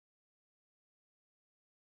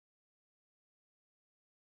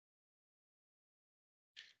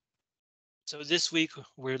So this week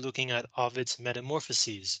we're looking at Ovid's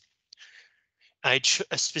Metamorphoses. I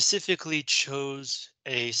specifically chose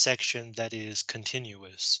a section that is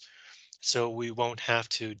continuous, so we won't have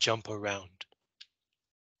to jump around.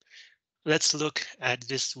 Let's look at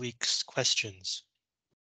this week's questions.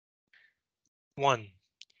 1.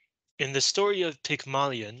 In the story of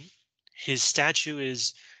Pygmalion, his statue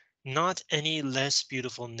is not any less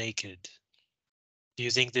beautiful naked. Do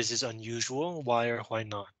you think this is unusual? Why or why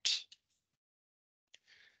not?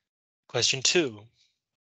 Question 2.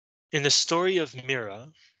 In the story of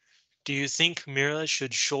Mira, do you think Mira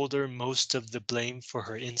should shoulder most of the blame for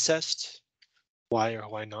her incest? Why or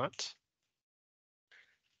why not?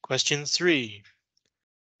 Question 3.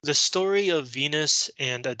 The story of Venus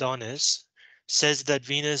and Adonis says that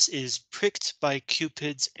Venus is pricked by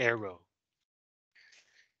Cupid's arrow.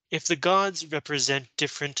 If the gods represent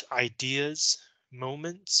different ideas,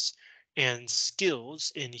 moments, and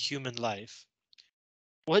skills in human life,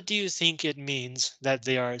 what do you think it means that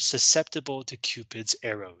they are susceptible to Cupid's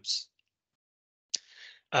arrows?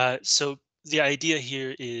 So the idea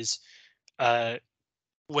here is uh,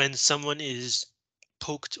 when someone is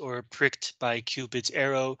poked or pricked by Cupid's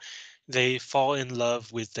arrow, they fall in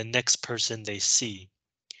love with the next person they see.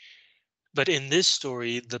 But in this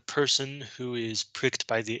story, the person who is pricked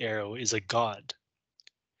by the arrow is a god.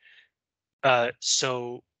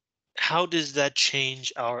 So how does that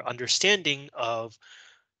change our understanding of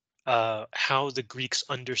how the Greeks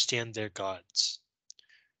understand their gods?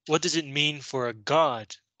 What does it mean for a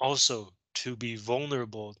god also to be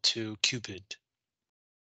vulnerable to Cupid?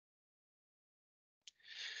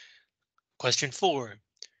 Question 4.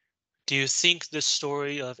 Do you think the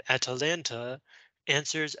story of Atalanta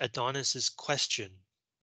answers Adonis's question?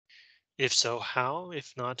 If so, how?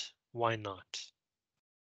 If not, why not?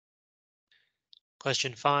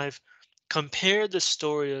 Question 5. Compare the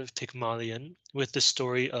story of Pygmalion with the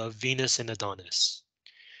story of Venus and Adonis.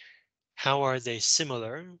 How are they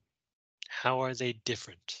similar? How are they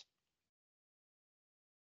different?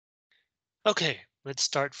 Okay, let's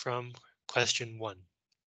start from question 1.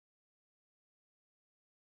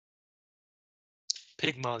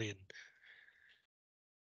 Pygmalion.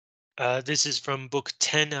 This is from book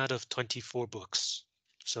 10 out of 24 books,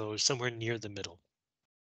 so somewhere near the middle.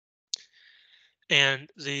 And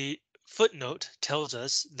the footnote tells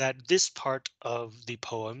us that this part of the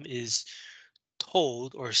poem is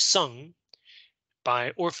told or sung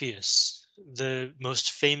by Orpheus, the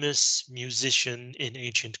most famous musician in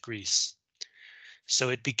ancient Greece. So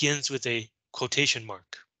it begins with a quotation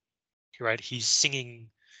mark, right? He's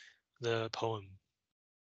singing the poem.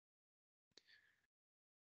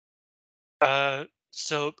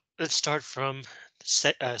 So let's start from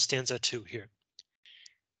stanza 2 here.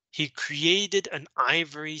 He created an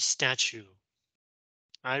ivory statue.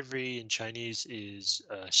 Ivory in Chinese is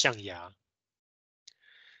象牙.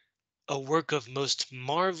 A work of most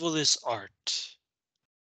marvelous art.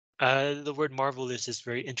 The word marvelous is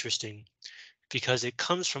very interesting because it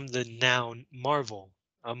comes from the noun marvel.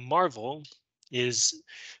 A Marvel is,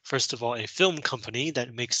 first of all, a film company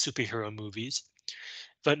that makes superhero movies,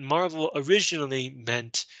 but Marvel originally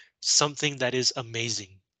meant something that is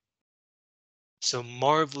amazing. So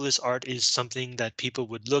marvelous art is something that people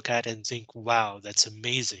would look at and think, wow, that's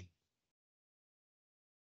amazing.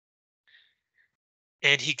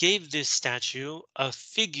 And he gave this statue a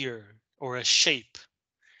figure or a shape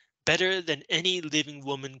better than any living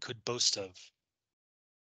woman could boast of.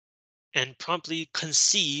 And promptly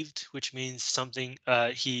conceived, which means something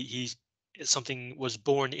something was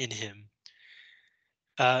born in him.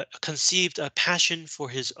 Conceived a passion for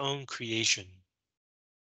his own creation.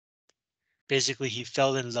 Basically, he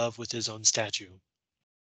fell in love with his own statue.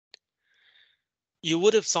 You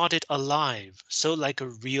would have thought it alive, so like a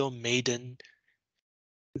real maiden,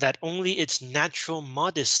 that only its natural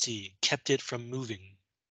modesty kept it from moving.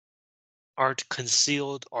 Art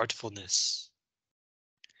concealed artfulness.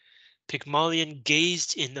 Pygmalion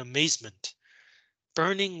gazed in amazement,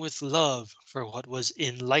 burning with love for what was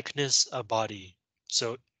in likeness a body.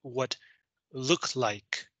 So what looked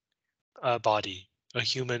like a body, a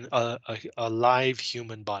human, a live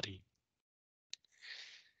human body.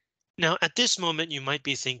 Now, at this moment, you might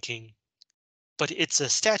be thinking, but it's a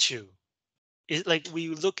statue. Like we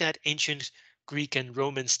look at ancient Greek and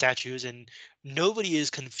Roman statues and nobody is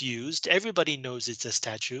confused. Everybody knows it's a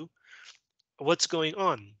statue. What's going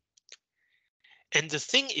on? And the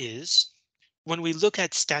thing is, when we look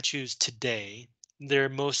at statues today, they're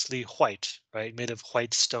mostly white, right? Made of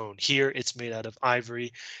white stone. Here it's made out of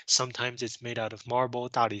ivory. Sometimes it's made out of marble,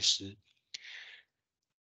 大理石.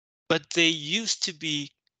 But they used to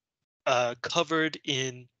be covered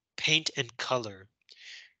in paint and color.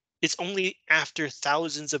 It's only after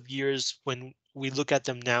thousands of years when we look at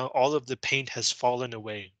them now, all of the paint has fallen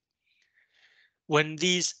away. When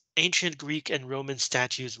these ancient Greek and Roman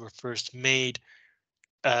statues were first made,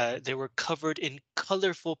 they were covered in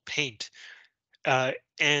colorful paint,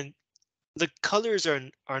 and the colors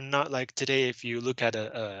are not like today. If you look at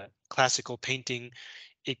a classical painting,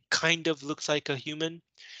 it kind of looks like a human.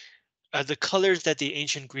 The colors that the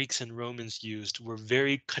ancient Greeks and Romans used were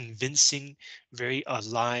very convincing, very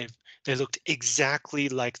alive. They looked exactly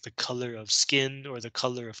like the color of skin or the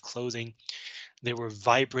color of clothing. They were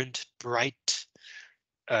vibrant, bright,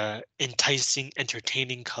 enticing,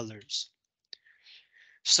 entertaining colors.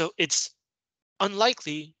 So it's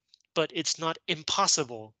unlikely, but it's not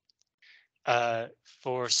impossible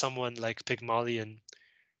for someone like Pygmalion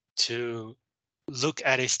to look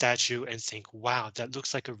at a statue and think, wow, that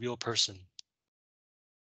looks like a real person.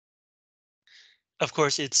 Of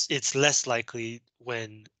course, it's less likely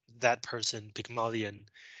when that person, Pygmalion,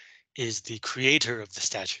 is the creator of the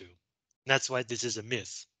statue. That's why this is a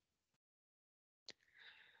myth.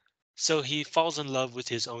 So he falls in love with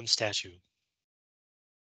his own statue.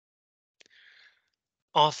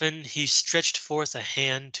 Often he stretched forth a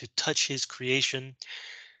hand to touch his creation,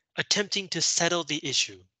 attempting to settle the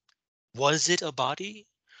issue. Was it a body?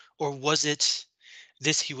 Or was it,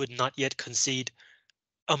 this he would not yet concede,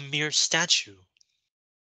 a mere statue?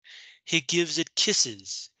 He gives it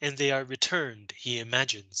kisses, and they are returned, he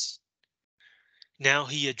imagines. Now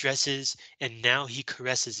he addresses, and now he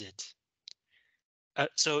caresses it.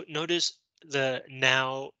 So notice the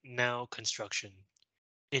now construction.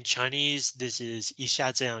 In Chinese, this is 一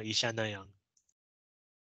下这样,一下那样.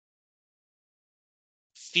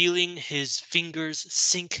 Feeling his fingers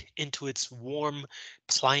sink into its warm,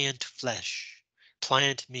 pliant flesh.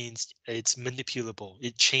 Pliant means it's manipulable.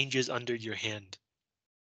 It changes under your hand.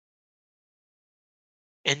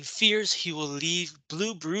 And fears he will leave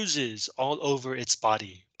blue bruises all over its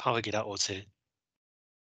body. 파괴기라 옷에.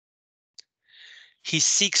 He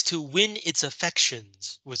seeks to win its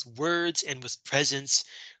affections with words and with presents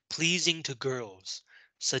pleasing to girls,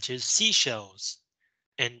 such as seashells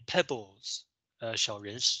and pebbles, 小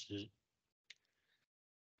人石,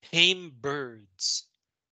 tame birds,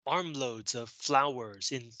 armloads of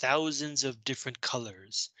flowers in thousands of different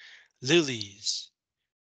colors, lilies,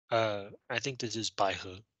 I think this is 百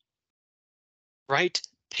合, bright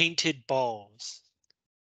painted balls.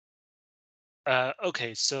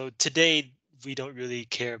 Okay, so today we don't really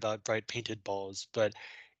care about bright painted balls, but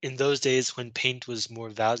in those days when paint was more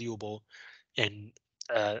valuable and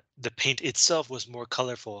the paint itself was more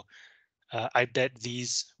colorful, I bet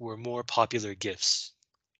these were more popular gifts.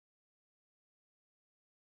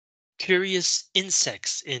 Curious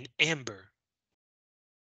insects in amber.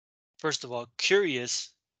 First of all,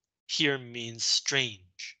 curious here means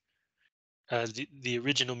strange. The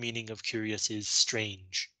original meaning of curious is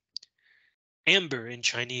strange. Amber in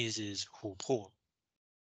Chinese is 琥珀.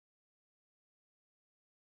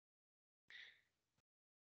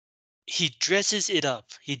 He dresses it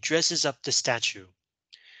up. He dresses up the statue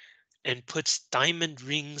and puts diamond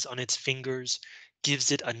rings on its fingers,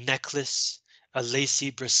 gives it a necklace, a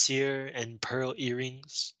lacy brassiere, and pearl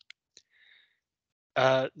earrings.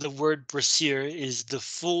 The word brassiere is the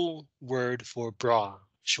full word for bra,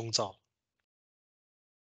 胸罩.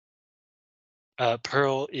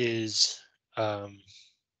 Pearl is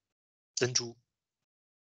珍珠.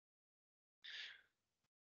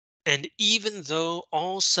 And even though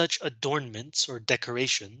all such adornments or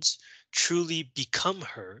decorations truly become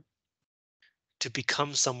her, to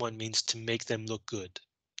become someone means to make them look good,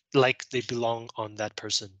 like they belong on that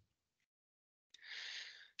person.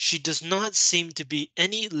 She does not seem to be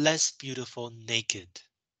any less beautiful naked.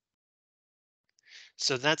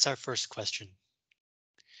 So that's our first question.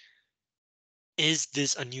 Is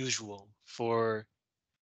this unusual for,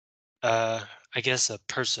 I guess, a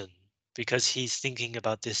person? Because he's thinking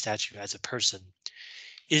about this statue as a person.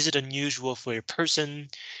 Is it unusual for a person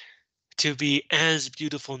to be as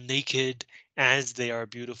beautiful naked as they are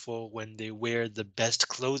beautiful when they wear the best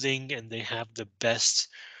clothing and they have the best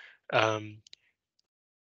um,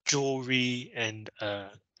 jewelry and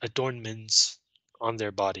adornments on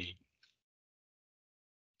their body?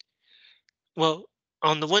 Well,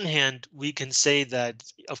 on the one hand, we can say that,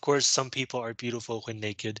 of course, some people are beautiful when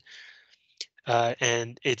naked,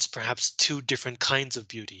 and it's perhaps two different kinds of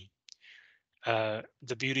beauty.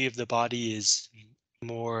 The beauty of the body is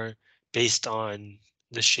more based on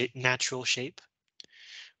the shape, natural shape,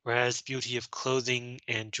 whereas beauty of clothing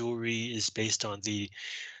and jewelry is based on the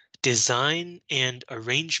design and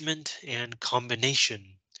arrangement and combination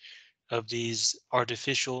of these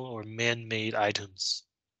artificial or man-made items.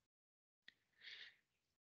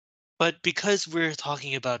 But because we're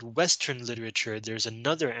talking about Western literature, there's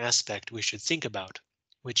another aspect we should think about,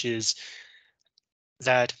 which is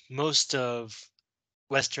that most of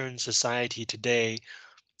Western society today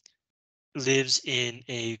lives in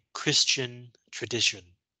a Christian tradition.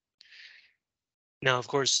 Now, of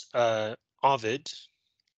course, Ovid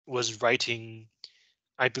was writing,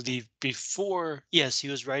 I believe, before, yes, he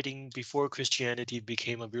was writing before Christianity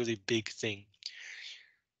became a really big thing.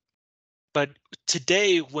 But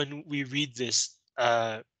today, when we read this,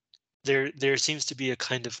 there seems to be a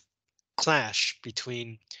kind of clash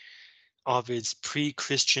between Ovid's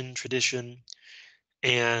pre-Christian tradition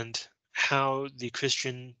and how the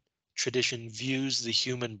Christian tradition views the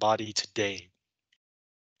human body today.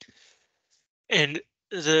 And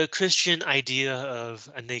the Christian idea of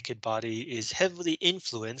a naked body is heavily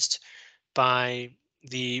influenced by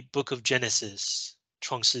the book of Genesis,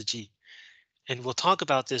 创世纪. And we'll talk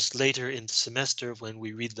about this later in the semester when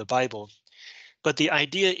we read the Bible. But the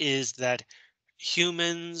idea is that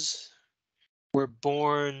humans were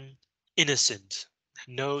born innocent,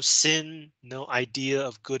 no sin, no idea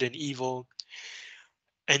of good and evil,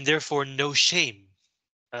 and therefore no shame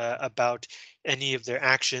about any of their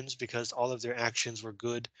actions because all of their actions were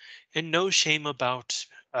good, and no shame about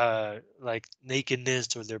like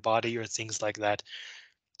nakedness or their body or things like that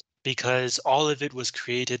because all of it was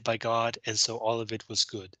created by God and so all of it was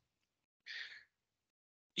good.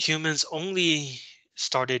 Humans only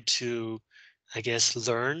started to, I guess,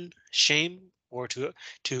 learn shame or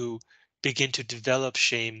to begin to develop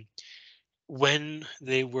shame when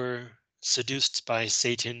they were seduced by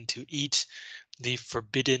Satan to eat the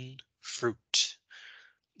forbidden fruit,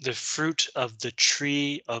 the fruit of the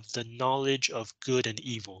tree of the knowledge of good and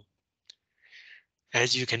evil.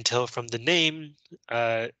 As you can tell from the name,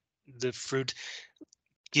 the fruit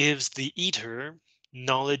gives the eater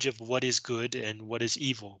knowledge of what is good and what is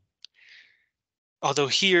evil. Although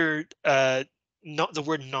here, not the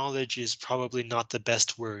word knowledge is probably not the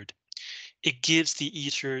best word. It gives the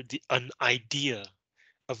eater an idea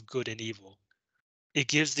of good and evil. It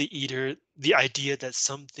gives the eater the idea that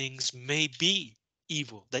some things may be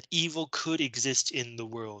evil, that evil could exist in the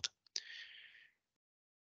world.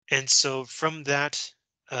 And so from that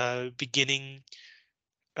beginning,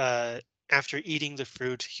 uh, after eating the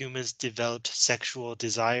fruit, humans developed sexual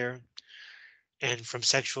desire. And from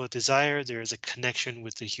sexual desire, there is a connection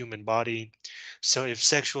with the human body. So if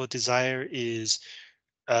sexual desire is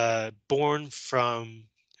born from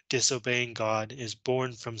disobeying God, is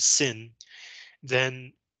born from sin,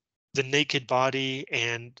 then the naked body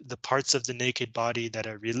and the parts of the naked body that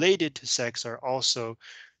are related to sex are also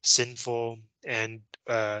sinful and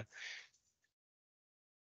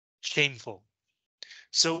shameful.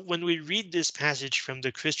 So when we read this passage from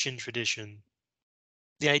the Christian tradition,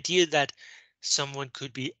 the idea that someone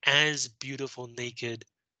could be as beautiful naked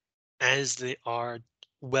as they are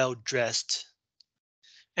well dressed,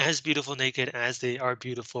 as beautiful naked as they are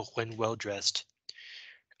beautiful when well dressed,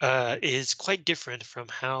 is quite different from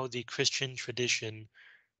how the Christian tradition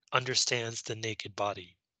understands the naked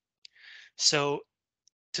body. So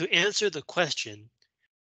to answer the question,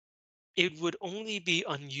 it would only be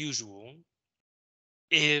unusual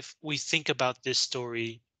if we think about this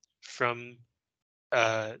story from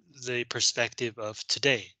the perspective of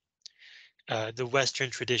today, the Western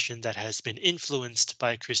tradition that has been influenced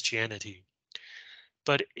by Christianity.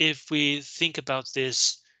 But if we think about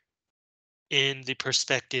this in the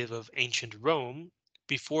perspective of ancient Rome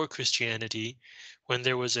before Christianity, when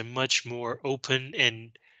there was a much more open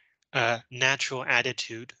and natural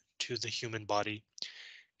attitude to the human body,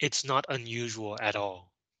 it's not unusual at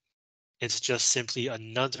all. It's just simply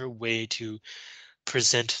another way to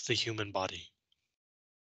present the human body.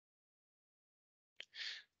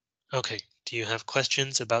 Okay, do you have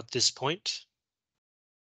questions about this point?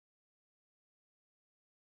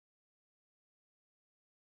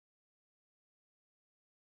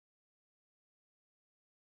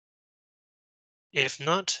 If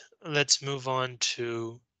not, let's move on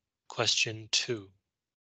to question 2.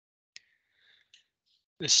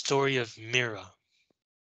 The story of Mira.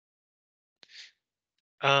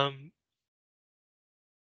 Um,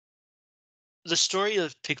 the story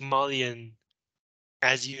of Pygmalion,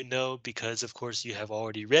 as you know, because of course you have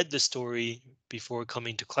already read the story before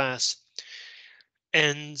coming to class,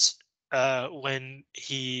 ends when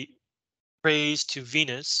he prays to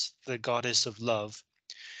Venus, the goddess of love,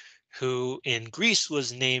 who in Greece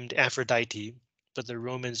was named Aphrodite, but the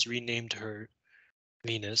Romans renamed her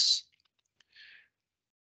Venus.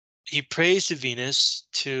 He prays to Venus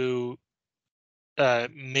to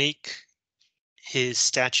make his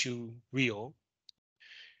statue real,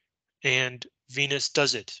 and Venus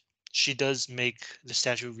does it. She does make the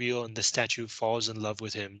statue real, and the statue falls in love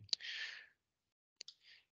with him,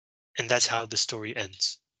 and that's how the story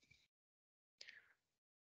ends.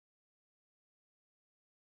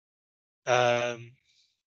 Um,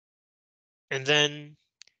 and then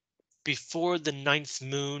before the ninth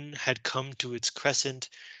moon had come to its crescent,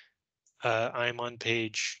 I'm on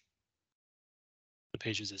page, what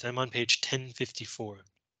page is this? I'm on page 1054.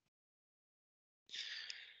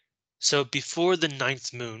 So before the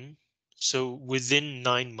ninth moon, so within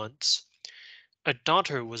 9 months, a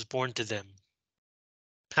daughter was born to them,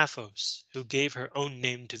 Paphos, who gave her own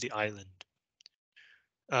name to the island.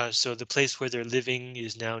 So the place where they're living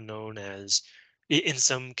is now known as, in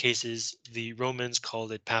some cases, the Romans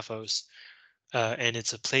called it Paphos, and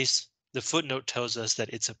it's a place. The footnote tells us that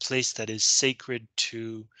it's a place that is sacred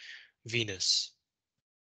to Venus.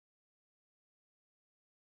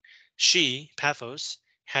 She, Paphos,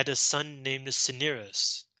 had a son named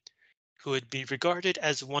Cinyras, who would be regarded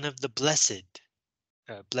as one of the blessed,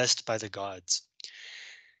 blessed by the gods,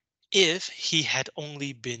 if he had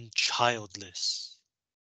only been childless.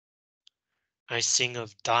 I sing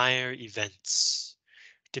of dire events.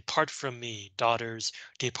 Depart from me, daughters,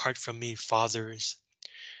 depart from me, fathers.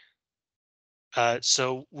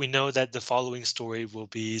 So we know that the following story will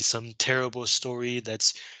be some terrible story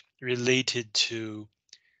that's related to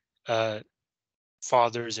uh,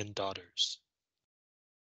 fathers and daughters.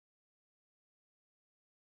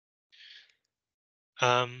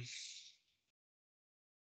 Um,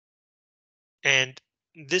 and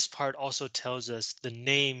this part also tells us the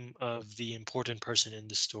name of the important person in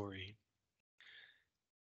the story.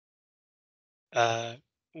 Uh,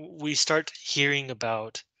 we start hearing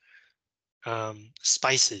about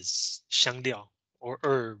spices, 香料, or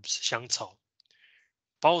herbs, 香草.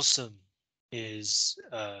 Balsam is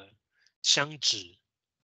香脂,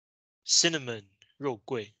 cinnamon, 肉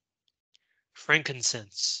桂,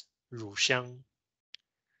 frankincense, 乳香.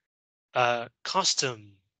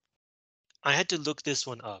 Costume. I had to look this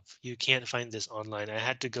one up. You can't find this online. I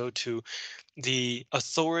had to go to the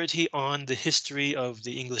authority on the history of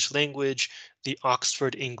the English language, the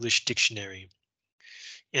Oxford English Dictionary.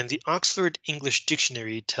 And the Oxford English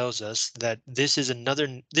Dictionary tells us that this is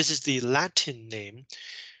the Latin name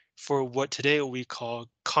for what today we call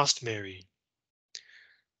customary.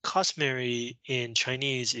 Customary in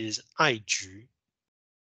Chinese is 爱菊.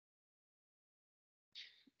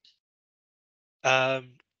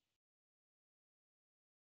 Um,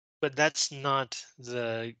 but that's not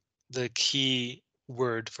the key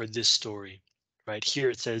word for this story. Right here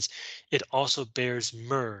it says it also bears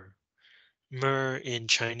myrrh. Myrrh in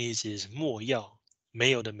Chinese is 没药,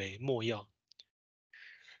 没有的没, 没药.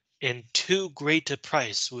 And too great a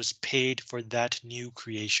price was paid for that new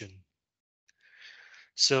creation.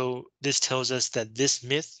 So this tells us that this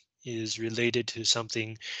myth is related to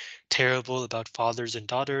something terrible about fathers and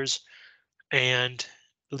daughters, and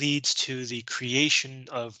leads to the creation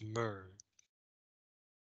of myrrh.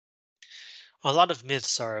 A lot of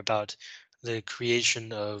myths are about the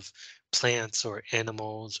creation of plants or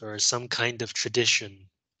animals or some kind of tradition.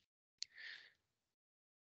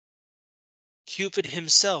 Cupid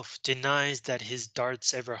himself denies that his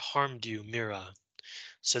darts ever harmed you, Mira.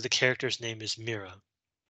 So the character's name is Mira.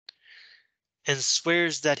 And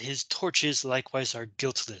swears that his torches likewise are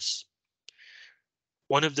guiltless.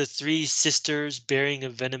 One of the three sisters bearing a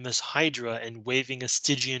venomous hydra and waving a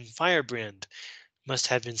Stygian firebrand must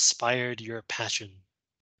have inspired your passion.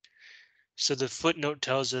 So the footnote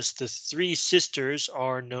tells us the three sisters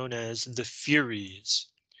are known as the Furies.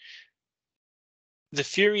 The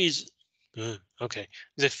Furies, okay,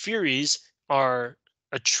 the Furies are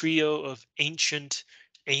a trio of ancient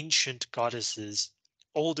goddesses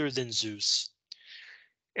older than Zeus.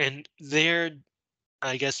 And their,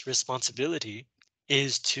 I guess, responsibility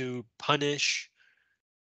is to punish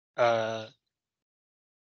uh,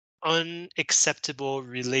 unacceptable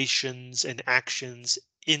relations and actions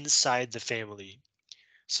inside the family.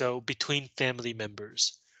 So between family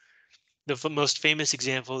members. The most famous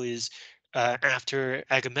example is after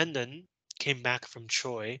Agamemnon came back from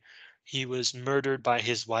Troy, he was murdered by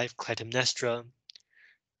his wife Clytemnestra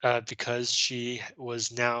because she was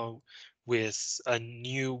now with a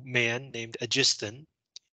new man named Aegisthon.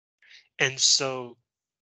 And so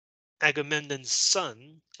Agamemnon's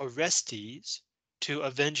son, Orestes, to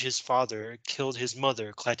avenge his father, killed his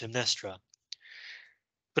mother, Clytemnestra.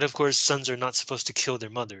 But of course, sons are not supposed to kill their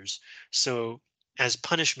mothers. So as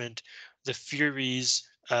punishment, the Furies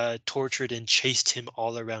tortured and chased him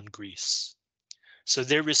all around Greece. So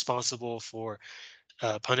they're responsible for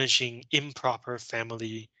punishing improper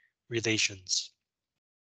family relations.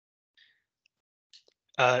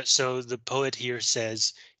 So the poet here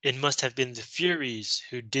says, it must have been the Furies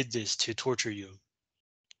who did this to torture you.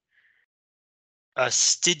 A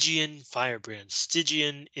Stygian firebrand.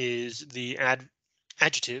 Stygian is the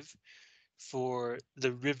adjective for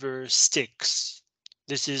the river Styx.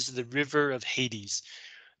 This is the river of Hades.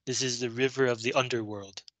 This is the river of the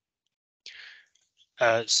underworld.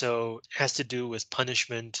 So it has to do with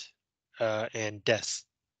punishment and death.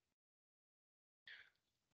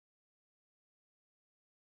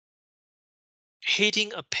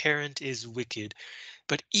 Hating a parent is wicked,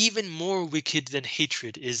 but even more wicked than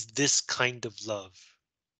hatred is this kind of love.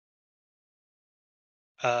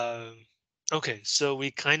 Um, okay, so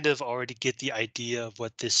we kind of already get the idea of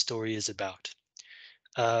what this story is about.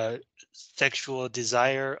 Uh, Sexual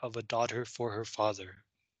desire of a daughter for her father.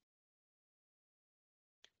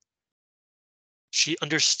 She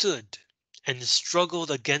understood and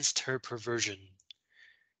struggled against her perversion,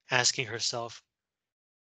 asking herself,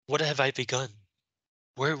 what have I begun?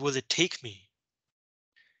 Where will it take me?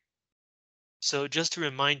 So just to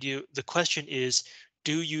remind you, the question is,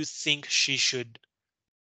 do you think she should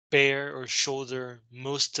bear or shoulder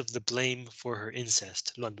most of the blame for her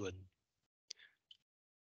incest, London?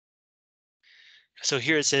 So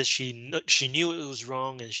here it says she knew it was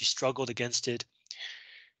wrong and she struggled against it.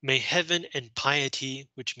 May heaven and piety,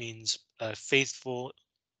 which means faithful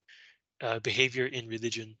behavior in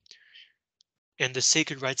religion, and the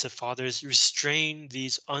sacred rights of fathers restrain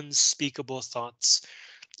these unspeakable thoughts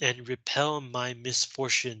and repel my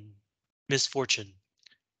misfortune.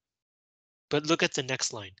 But look at the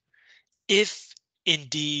next line. If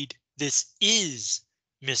indeed this is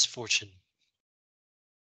misfortune.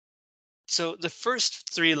 So the first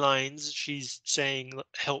three lines, she's saying,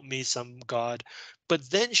 help me, some God. But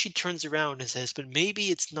then she turns around and says, but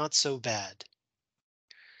maybe it's not so bad.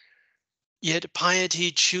 Yet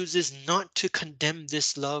piety chooses not to condemn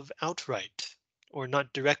this love outright, or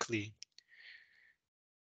not directly.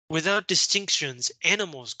 Without distinctions,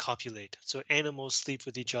 animals copulate. So animals sleep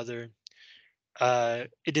with each other.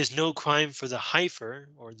 It is no crime for the heifer,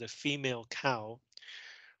 or the female cow,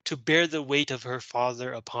 to bear the weight of her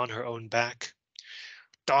father upon her own back.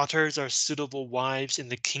 Daughters are suitable wives in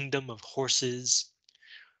the kingdom of horses.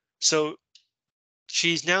 So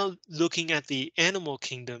she's now looking at the animal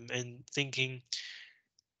kingdom and thinking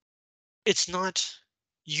it's not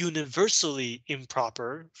universally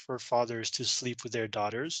improper for fathers to sleep with their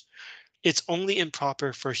daughters. It's only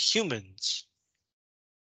improper for humans.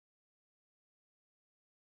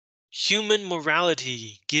 Human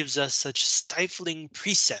morality gives us such stifling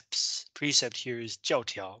precepts. Precept here is 教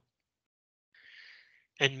条,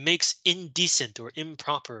 and makes indecent or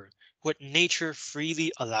improper what nature freely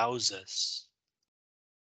allows us.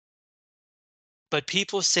 But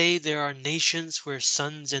people say there are nations where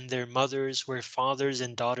sons and their mothers, where fathers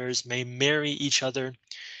and daughters may marry each other,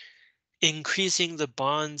 increasing the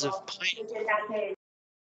bonds of piety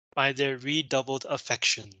by their redoubled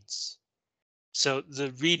affections. So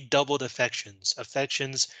the redoubled affections,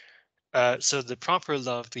 so the proper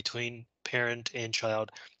love between parent and child,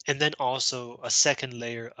 and then also a second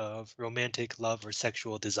layer of romantic love or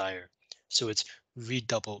sexual desire. So it's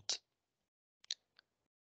redoubled.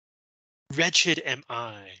 Wretched am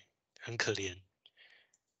I, 很可怜,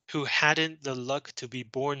 who hadn't the luck to be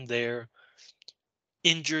born there,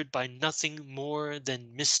 injured by nothing more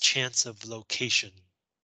than mischance of location.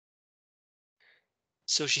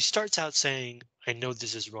 So she starts out saying, I know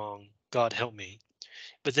this is wrong, God help me.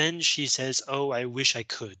 But then she says, oh, I wish I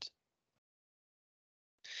could.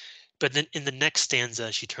 But then in the next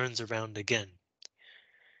stanza, she turns around again.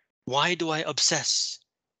 Why do I obsess?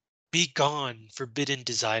 Be gone, forbidden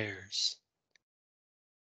desires.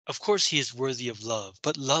 Of course he is worthy of love,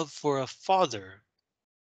 but love for a father.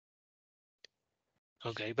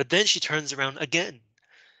 Okay, but then she turns around again.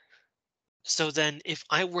 So then if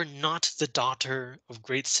I were not the daughter of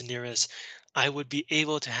great Cinyras, I would be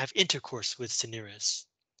able to have intercourse with Cinyras.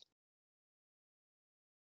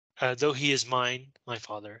 Though he is mine, my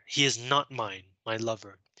father, he is not mine, my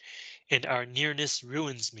lover, and our nearness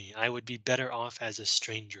ruins me. I would be better off as a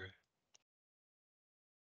stranger.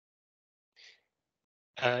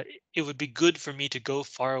 It would be good for me to go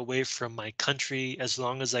far away from my country as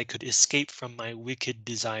long as I could escape from my wicked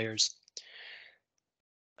desires.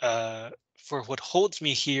 For what holds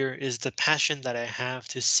me here is the passion that I have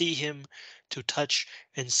to see him, to touch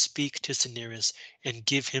and speak to Cinyras, and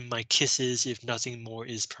give him my kisses if nothing more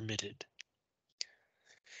is permitted.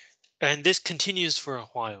 And this continues for a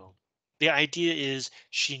while. The idea is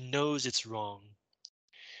she knows it's wrong.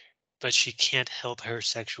 but she can't help her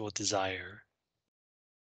sexual desire.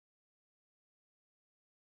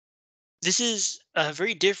 This is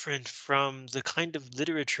very different from the kind of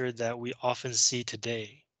literature that we often see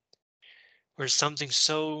today, where something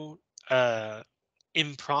so uh,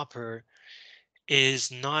 improper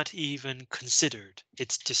is not even considered.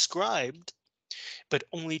 It's described, but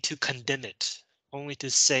only to condemn it, only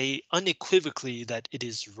to say unequivocally that it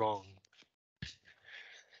is wrong.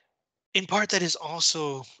 In part, that is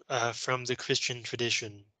also from the Christian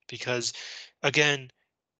tradition, because again,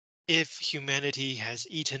 if humanity has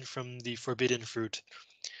eaten from the forbidden fruit,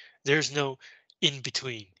 there's no in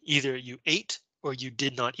between. Either you ate or you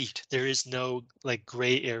did not eat. There is no like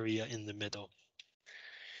gray area in the middle.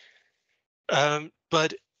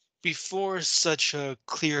 But before such a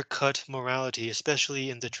clear-cut morality, especially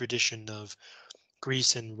in the tradition of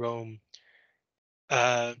Greece and Rome,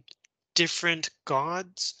 uh, different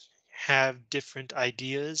gods have different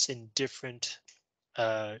ideas and different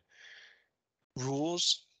uh,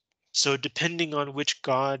 rules. So depending on which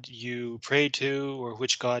god you pray to or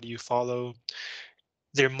which god you follow,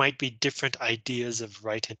 there might be different ideas of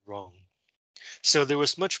right and wrong. So there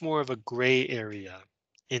was much more of a gray area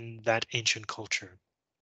in that ancient culture.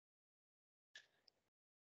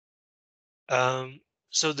 Um,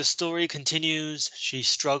 so the story continues. She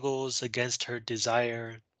struggles against her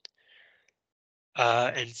desire.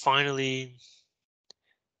 And finally,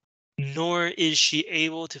 nor is she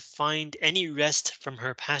able to find any rest from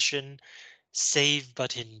her passion, save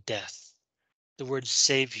but in death. The word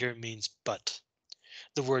save here means but.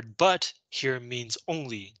 The word but here means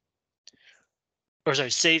only. Or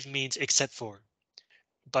sorry, save means except for.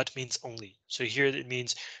 But means only. So here it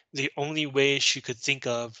means the only way she could think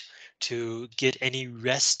of to get any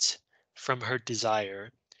rest from her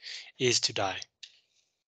desire is to die.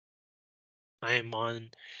 I am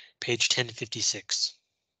on page 1056.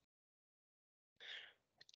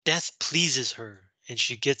 Death pleases her, and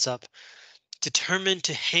she gets up, determined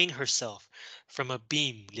to hang herself from a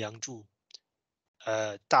beam, 梁柱,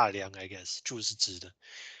 大梁, I guess, 柱是直的,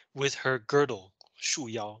 with her girdle, 束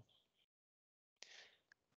腰.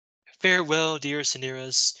 Farewell, dear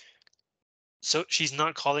Cinyras. So she's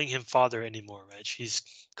not calling him father anymore, right? She's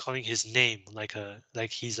calling his name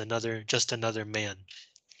like he's just another man.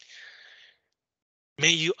 May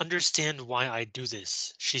you understand why I do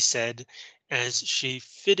this, she said, as she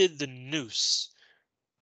fitted the noose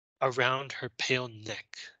around her pale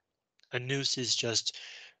neck. A noose is just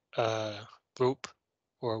a rope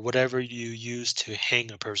or whatever you use to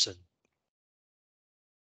hang a person.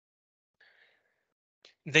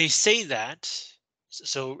 They say that,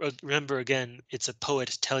 so remember again, it's a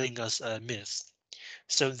poet telling us a myth.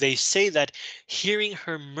 So they say that hearing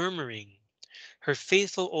her murmuring, her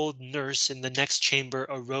faithful old nurse in the next chamber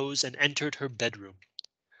arose and entered her bedroom.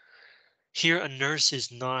 Here a nurse is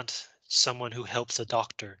not someone who helps a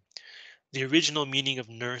doctor. The original meaning of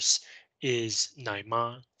nurse is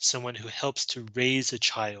naima, someone who helps to raise a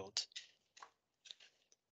child.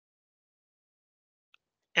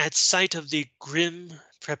 At sight of the grim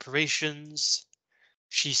preparations,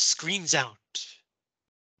 she screams out.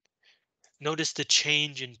 Notice the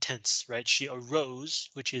change in tense, right? She arose,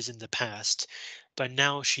 which is in the past, but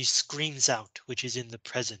now she screams out, which is in the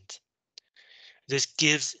present. This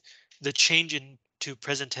gives the change into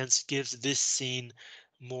present tense gives this scene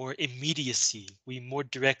more immediacy. We more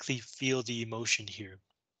directly feel the emotion here.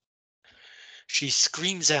 She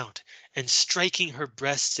screams out and striking her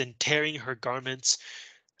breasts and tearing her garments.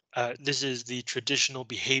 This is the traditional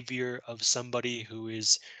behavior of somebody who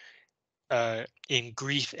is in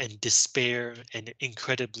grief and despair and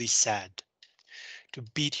incredibly sad. To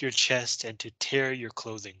beat your chest and to tear your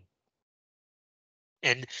clothing.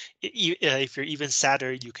 And if you're even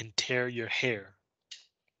sadder, you can tear your hair.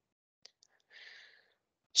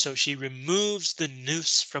 So she removes the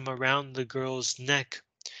noose from around the girl's neck,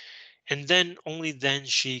 and then only then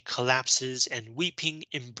she collapses and weeping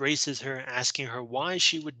embraces her, asking her why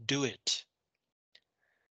she would do it.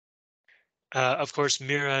 Of course,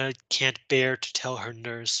 Mira can't bear to tell her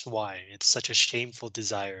nurse why. It's such a shameful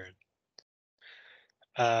desire.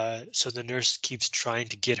 So the nurse keeps trying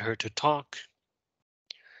to get her to talk.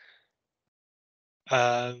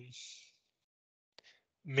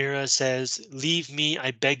 Mira says, leave me,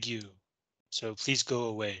 I beg you. So please go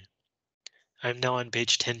away. I'm now on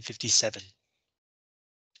page 1057.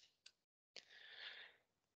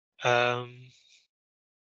 And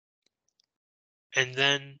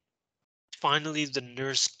then finally, the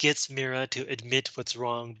nurse gets Mira to admit what's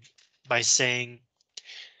wrong by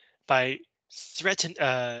by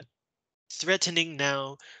threatening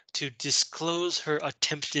now to disclose her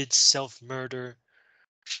attempted self-murder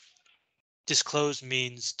Disclose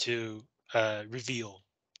means to reveal,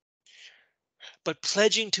 but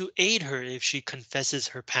pledging to aid her if she confesses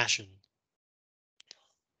her passion.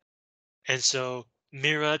 And so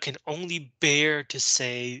Mira can only bear to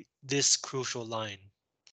say this crucial line.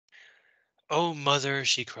 "Oh, mother,"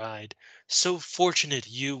 she cried, "so fortunate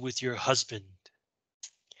you with your husband,"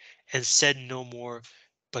 and said no more,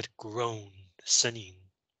 but groaned, sinning.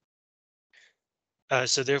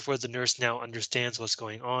 So therefore the nurse now understands what's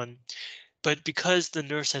going on. But because the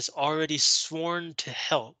nurse has already sworn to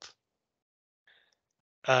help,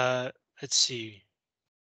 uh, let's see,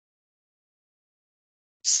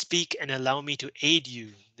 "Speak and allow me to aid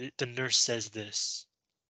you," the nurse says this.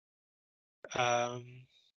 Um,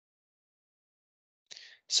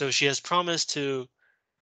 so she has promised to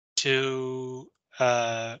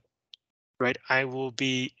uh, right, "I will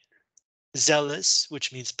be zealous,"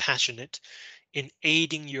 which means passionate, "in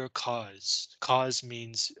aiding your cause." Cause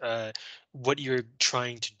means what you're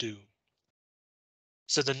trying to do.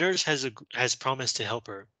 So the nurse has promised to help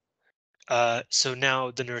her. So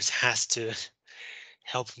now the nurse has to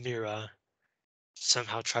help Mira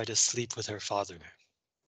somehow try to sleep with her father.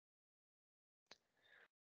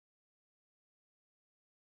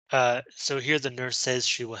 So here the nurse says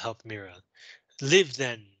she will help Mira. "Live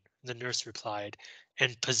then," the nurse replied,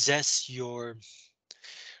 "and possess your—"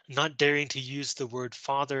 Not daring to use the word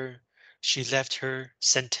father, she left her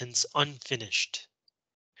sentence unfinished,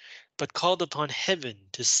 but called upon heaven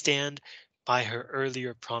to stand by her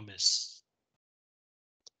earlier promise.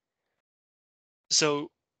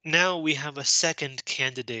 So now we have a second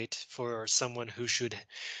candidate for someone who should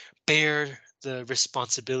bear the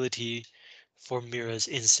responsibility for Mira's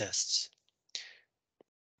incest,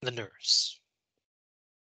 the nurse.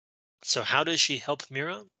 So how does she help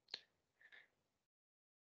Mira?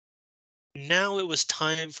 Now it was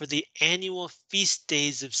time for the annual feast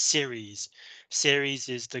days of Ceres. Ceres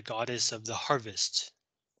is the goddess of the harvest,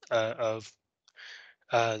 of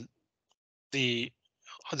uh, the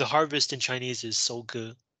harvest in Chinese is 收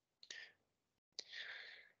割.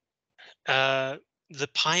 Uh, the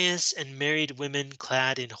pious and married women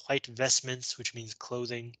clad in white vestments, which means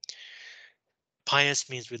clothing. Pious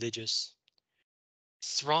means religious.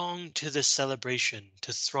 Throng to the celebration.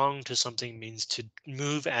 To throng to something means to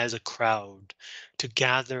move as a crowd, to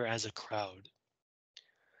gather as a crowd.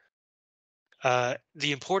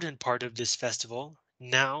 The important part of this festival,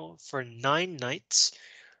 now for 9 nights,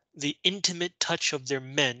 the intimate touch of their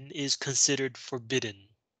men is considered forbidden.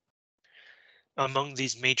 Among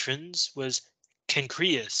these matrons was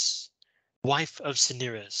Cancreas, wife of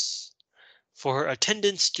Cinyras. For her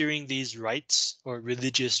attendance during these rites or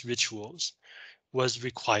religious rituals was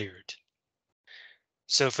required.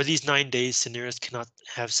 So for these 9 days, Cinyras cannot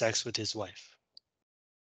have sex with his wife.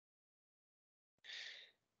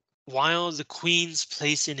 While the queen's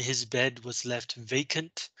place in his bed was left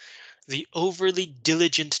vacant, the overly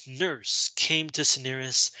diligent nurse came to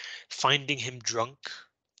Cinyras, finding him drunk,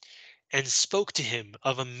 and spoke to him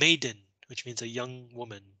of a maiden, which means a young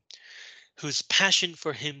woman, whose passion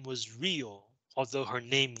for him was real, although her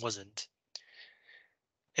name wasn't,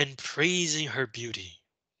 and praising her beauty.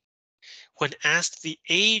 When asked the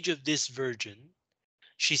age of this virgin,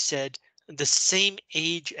 she said, "The same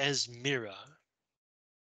age as Mira."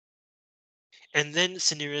 And then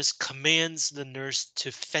Cinyras commands the nurse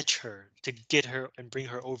to fetch her, to get her and bring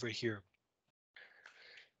her over here.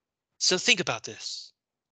 So think about this.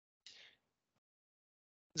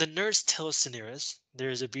 The nurse tells Cinyras, "There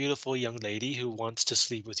is a beautiful young lady who wants to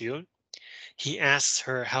sleep with you." He asks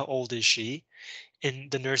her, "How old is she?" And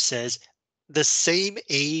the nurse says, "The same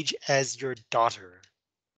age as your daughter."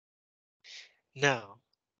 Now,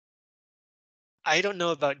 I don't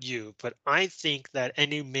know about you, but I think that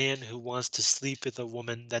any man who wants to sleep with a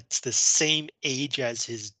woman that's the same age as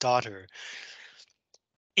his daughter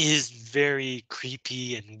is very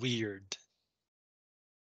creepy and weird.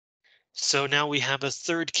 So now we have a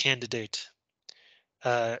third candidate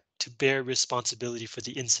to bear responsibility for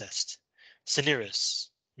the incest. Cinyras,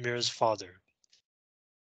 Mira's father.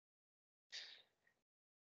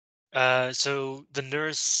 So the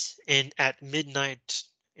nurse at midnight,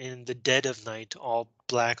 in the dead of night, all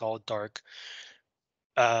black, all dark,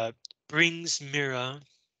 uh, brings Mira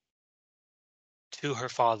to her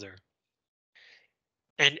father.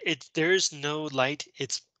 And there's no light.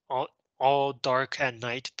 It's all dark at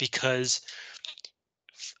night because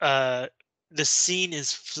uh, the scene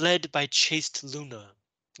is fled by chaste Luna.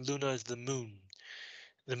 Luna is the moon.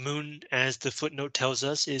 The moon, as the footnote tells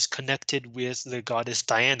us, is connected with the goddess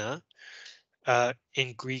Diana,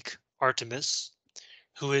 in Greek Artemis,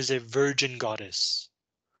 who is a virgin goddess.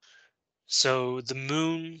 So the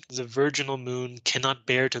moon, the virginal moon, cannot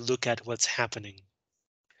bear to look at what's happening.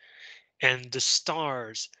 And the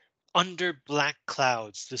stars, under black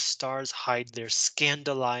clouds, the stars hide their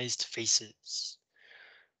scandalized faces.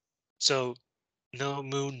 So no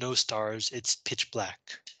moon, no stars, it's pitch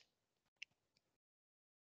black.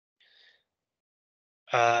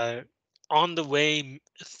 Uh, on the way,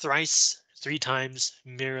 three times,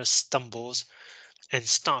 Mira stumbles and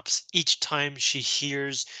stops each time she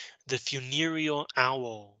hears the funereal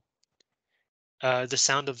owl. The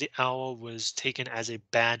sound of the owl was taken as a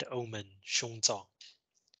bad omen, 凶兆.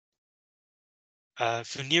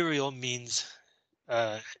 Funereal means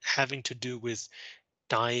having to do with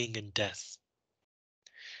dying and death.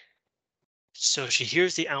 So she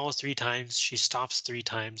hears the owl three times, she stops three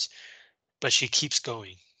times, but she keeps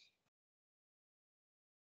going.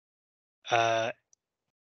 Uh,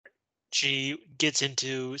 she gets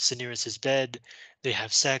into Cinyras' bed, they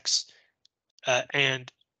have sex,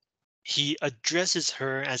 and he addresses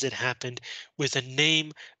her as it happened with a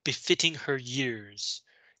name befitting her years.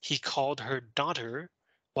 He called her daughter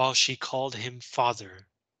while she called him father.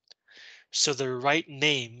 So the right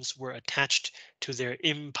names were attached to their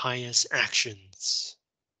impious actions.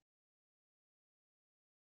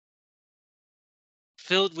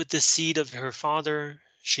 Filled with the seed of her father,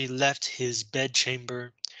 she left his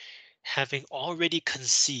bedchamber, having already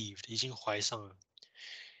conceived, 已经怀上了,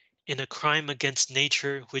 in a crime against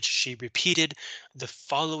nature which she repeated the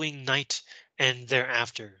following night and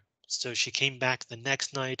thereafter. So she came back the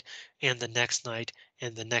next night and the next night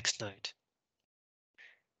and the next night.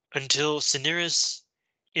 Until Cinyras,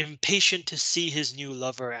 impatient to see his new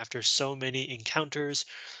lover after so many encounters,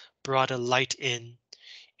 brought a light in,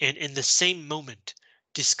 and in the same moment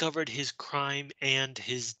discovered his crime and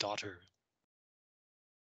his daughter.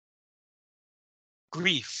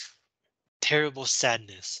 Grief, terrible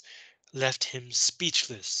sadness, left him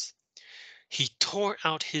speechless. He tore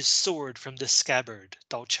out his sword from the scabbard,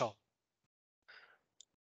 刀鞘.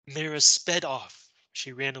 Mira sped off,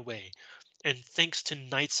 she ran away, and thanks to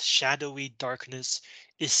night's shadowy darkness,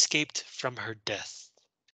 escaped from her death.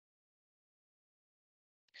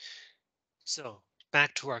 So,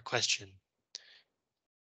 back to our question.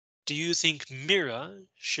 Do you think Mira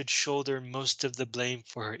should shoulder most of the blame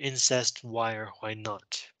for her incest? Why or why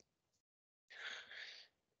not?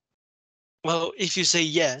 Well, if you say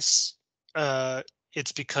yes, uh,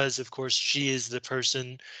 it's because, of course, she is the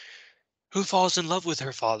person who falls in love with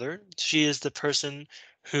her father. She is the person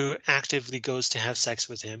who actively goes to have sex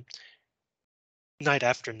with him night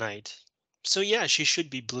after night. So yeah, she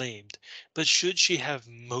should be blamed. But should she have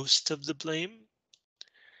most of the blame?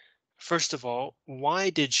 First of all, why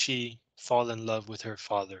did she fall in love with her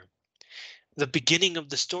father? The beginning of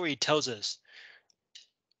the story tells us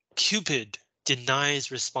Cupid denies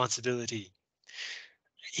responsibility.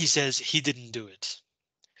 He says he didn't do it.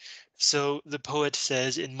 So the poet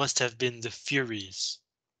says it must have been the Furies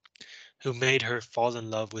who made her fall in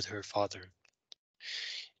love with her father.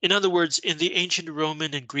 In other words, in the ancient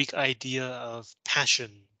Roman and Greek idea of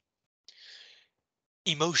passion,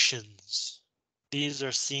 emotions, these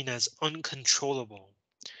are seen as uncontrollable,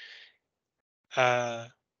 uh,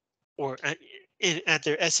 or at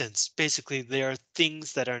their essence, basically, they are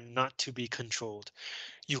things that are not to be controlled.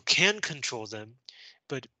 You can control them,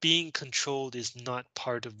 but being controlled is not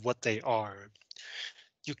part of what they are.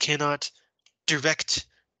 You cannot direct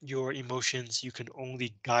your emotions, you can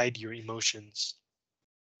only guide your emotions.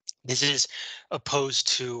 This is opposed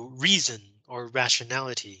to reason or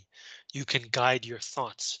rationality. You can guide your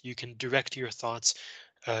thoughts, you can direct your thoughts,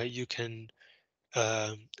 you can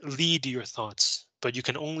lead your thoughts, but you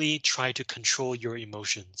can only try to control your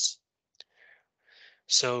emotions.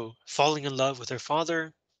 So falling in love with her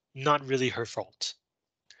father, not really her fault.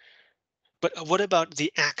 But what about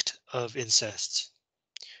the act of incest?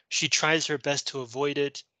 She tries her best to avoid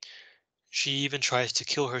it. She even tries to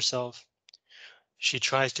kill herself. She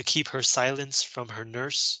tries to keep her silence from her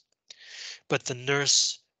nurse, but the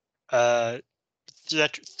nurse uh,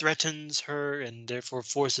 threatens her and therefore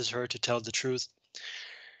forces her to tell the truth.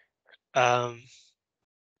 Um,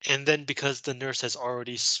 and then because the nurse has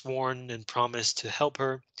already sworn and promised to help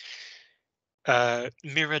her,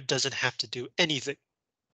 Mira doesn't have to do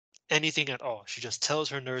anything at all. She just tells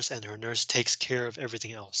her nurse and her nurse takes care of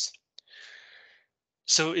everything else.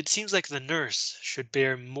 So it seems like the nurse should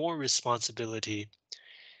bear more responsibility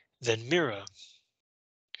than Mira.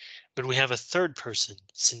 But we have a third person,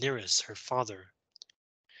 Cinyras, her father.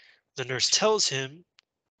 The nurse tells him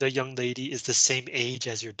the young lady is the same age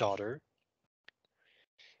as your daughter.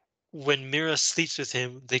 When Mira sleeps with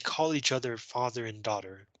him, they call each other father and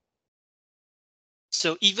daughter.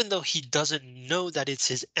 So even though he doesn't know that it's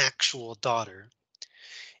his actual daughter,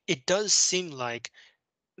 it does seem like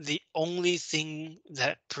the only thing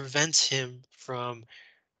that prevents him from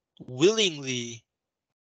willingly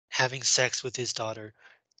having sex with his daughter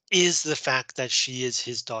is the fact that she is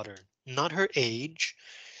his daughter, not her age,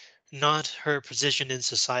 not her position in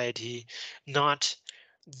society, not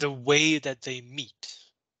the way that they meet,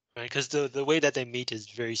 right? Because the way that they meet is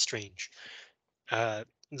very strange.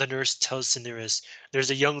 The nurse tells Cineris, "There's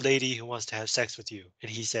a young lady who wants to have sex with you," and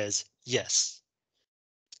he says, "Yes."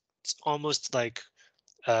 It's almost like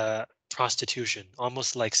prostitution,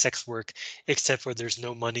 almost like sex work, except for there's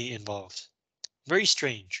no money involved. Very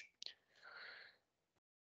strange.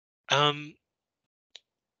 Um,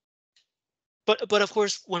 but of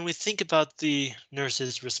course, when we think about the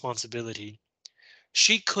nurse's responsibility,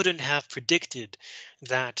 she couldn't have predicted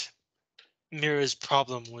that Mira's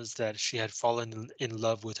problem was that she had fallen in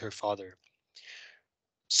love with her father.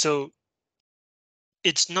 So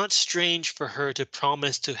it's not strange for her to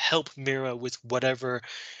promise to help Mira with whatever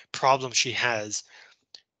problem she has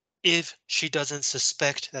if she doesn't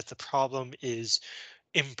suspect that the problem is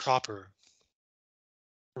improper.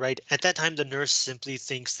 Right? At that time, the nurse simply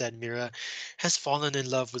thinks that Mira has fallen in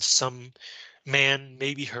love with some man,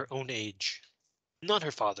 maybe her own age, not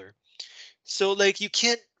her father. So, like, you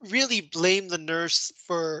can't really blame the nurse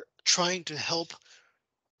for trying to help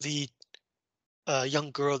the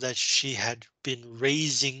young girl that she had been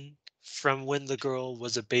raising from when the girl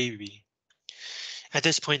was a baby. At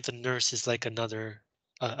this point, the nurse is like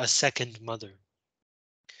a second mother.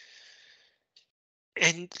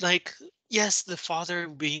 And like, yes, the father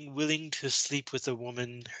being willing to sleep with a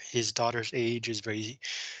woman his daughter's age is very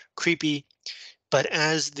creepy. But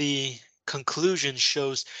as the conclusion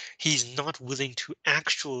shows, he's not willing to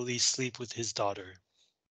actually sleep with his daughter.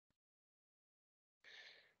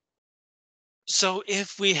 So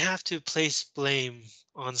if we have to place blame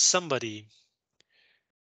on somebody,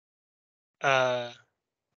 uh,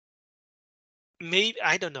 maybe,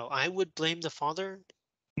 I don't know, I would blame the father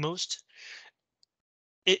most.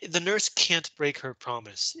 The nurse can't break her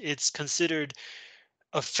promise. It's considered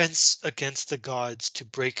offense against the gods to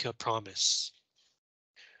break a promise.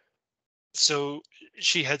 So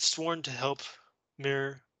she had sworn to help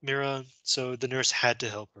Mira, so the nurse had to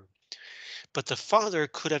help her. But the father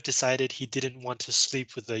could have decided he didn't want to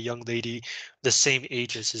sleep with a young lady the same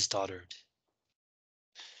age as his daughter.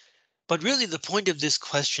 But really, the point of this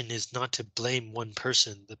question is not to blame one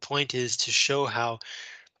person. The point is to show how,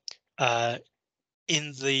 uh,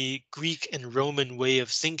 in the Greek and Roman way of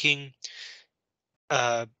thinking,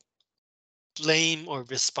 uh, blame or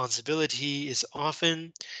responsibility is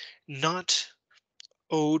often not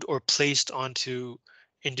owed or placed onto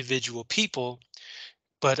individual people,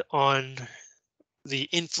 but on the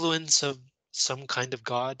influence of some kind of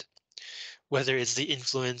god, whether it's the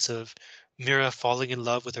influence of Mira falling in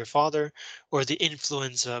love with her father or the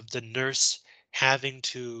influence of the nurse having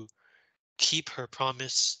to keep her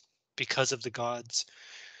promise because of the gods,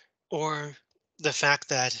 or the fact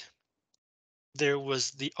that there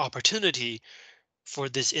was the opportunity for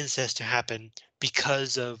this incest to happen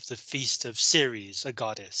because of the feast of Ceres, a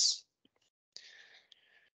goddess.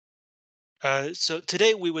 So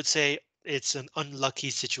today we would say it's an unlucky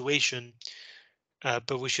situation,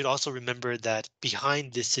 but we should also remember that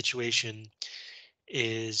behind this situation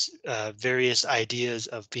is various ideas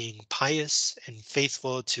of being pious and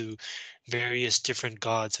faithful to various different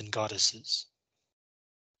gods and goddesses.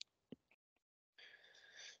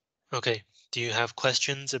 Okay, do you have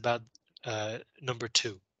questions about number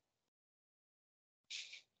two?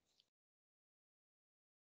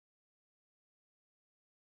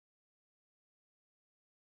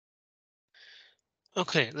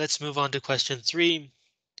 Okay, let's move on to question three.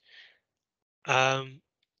 Um,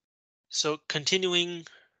 so continuing,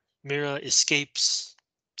 Mira escapes.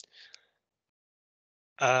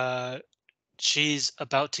 Uh, she's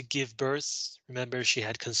about to give birth. Remember, she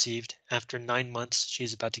had conceived. After 9 months,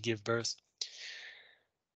 she's about to give birth.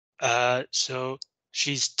 So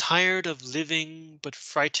she's tired of living, but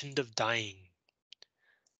frightened of dying.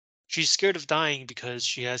 She's scared of dying because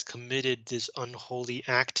she has committed this unholy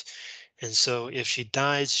act. And so if she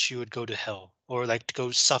dies, she would go to hell or like to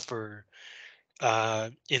go suffer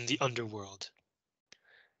in the underworld.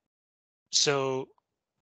 So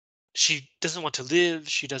she doesn't want to live.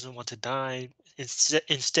 She doesn't want to die.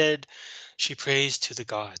 Instead, she prays to the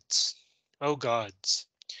gods. Oh gods,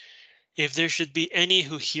 if there should be any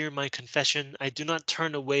who hear my confession, I do not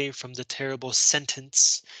turn away from the terrible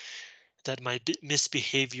sentence that my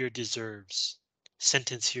misbehavior deserves.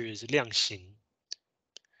 Sentence here is 量刑，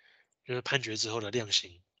就是判决之后的量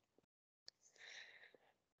刑。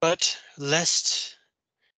But lest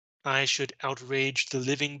I should outrage the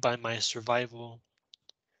living by my survival.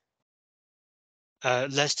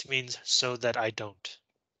 Lest means so that I don't,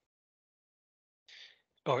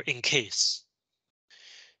 or in case,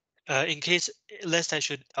 lest I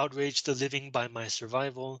should outrage the living by my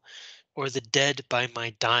survival, or the dead by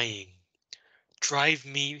my dying. Drive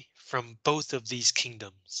me from both of these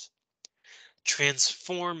kingdoms.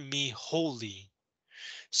 Transform me wholly,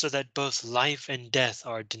 so that both life and death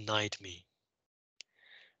are denied me.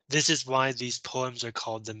 This is why these poems are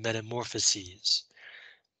called the Metamorphoses,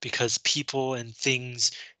 because people and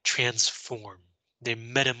things transform. They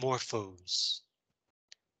metamorphose.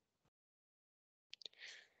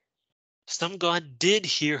 Some god did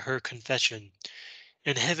hear her confession,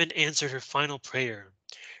 and heaven answered her final prayer.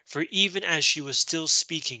 For even as she was still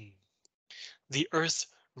speaking, the earth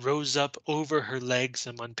rose up over her legs.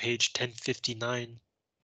 I'm on page 1059.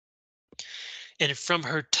 And from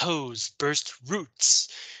her toes burst roots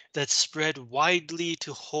that spread widely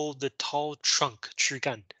to hold the tall trunk, 枝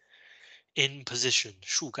干, in position,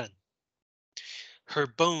 树干. Her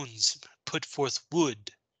bones put forth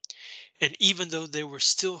wood, and even though they were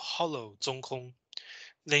still hollow, 中空,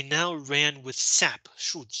 they now ran with sap,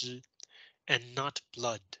 树枝, and not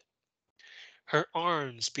blood. Her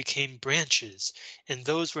arms became branches, and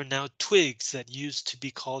those were now twigs that used to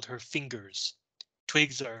be called her fingers.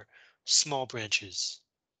 Twigs are small branches.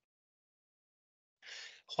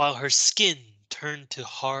 While her skin turned to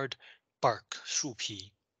hard bark, 树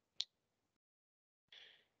皮.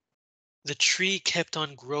 The tree kept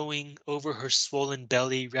on growing over her swollen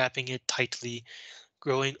belly, wrapping it tightly,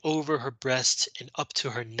 growing over her breast and up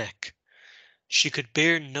to her neck. She could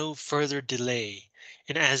bear no further delay,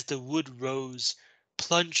 and as the wood rose,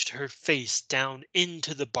 plunged her face down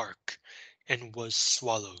into the bark and was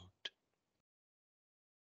swallowed.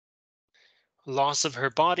 Loss of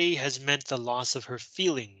her body has meant the loss of her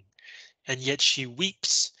feeling, and yet she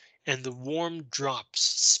weeps, and the warm drops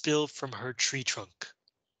spill from her tree trunk.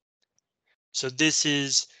 So this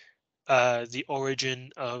is the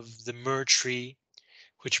origin of the myrrh tree,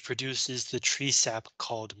 which produces the tree sap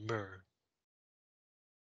called myrrh.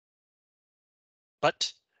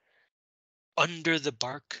 But under the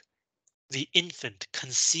bark, the infant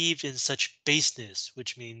conceived in such baseness,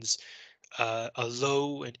 which means a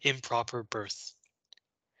low and improper birth,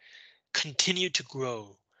 continued to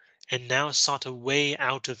grow, and now sought a way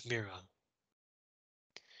out of Mira.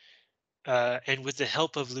 And with the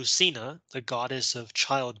help of Lucina, the goddess of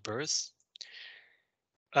childbirth,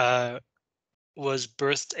 uh, was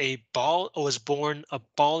born a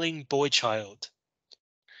bawling boy child,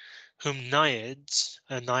 whom naiads,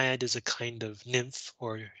 a naiad is a kind of nymph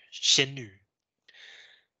or 仙女,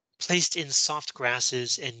 placed in soft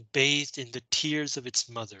grasses and bathed in the tears of its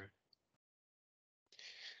mother.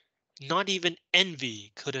 Not even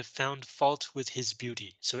envy could have found fault with his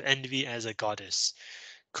beauty. So envy as a goddess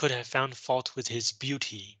could have found fault with his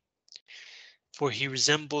beauty, for he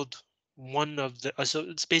resembled one of the, so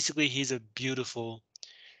it's basically he's a beautiful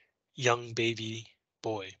young baby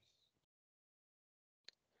boy.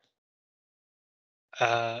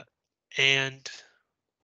 Uh, and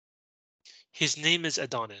his name is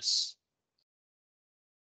Adonis.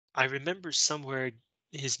 I remember somewhere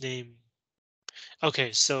his name.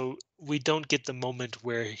 Okay, so we don't get the moment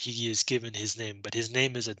where he is given his name, but his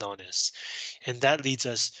name is Adonis. And that leads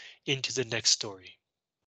us into the next story.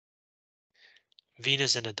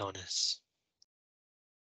 Venus and Adonis.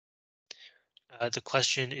 The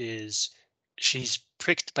question is, she's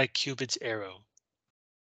pricked by Cupid's arrow.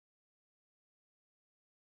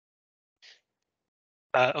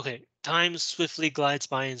 Okay, time swiftly glides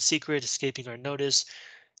by in secret, escaping our notice.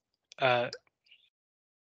 Uh,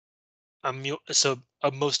 so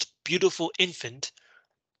a most beautiful infant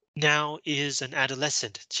now is an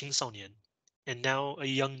adolescent, 青少年, and now a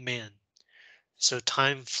young man. So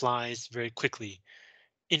time flies very quickly.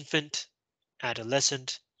 Infant,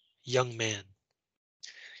 adolescent, young man.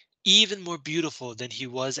 Even more beautiful than he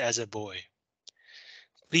was as a boy.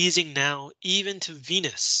 Pleasing now even to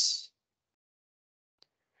Venus.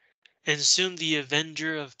 And soon the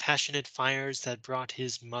avenger of passionate fires that brought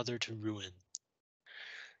his mother to ruin.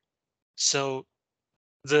 So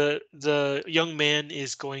the young man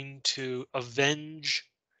is going to avenge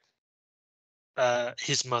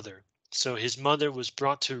his mother. So his mother was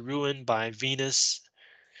brought to ruin by Venus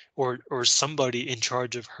or somebody in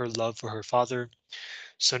charge of her love for her father.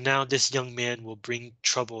 So now this young man will bring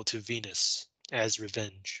trouble to Venus as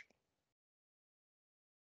revenge.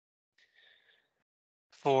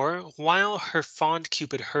 For while her fond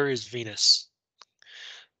Cupid, her is Venus.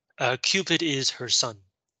 Cupid is her son.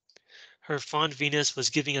 her fond Venus was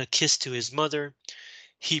giving a kiss to his mother,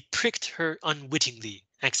 he pricked her unwittingly,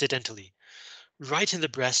 accidentally, right in the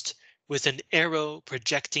breast with an arrow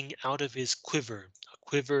projecting out of his quiver. A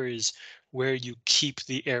quiver is where you keep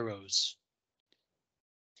the arrows.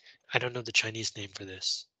 I don't know the Chinese name for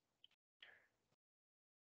this.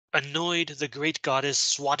 Annoyed, the great goddess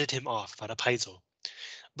swatted him off, parapaizo.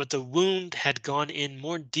 But the wound had gone in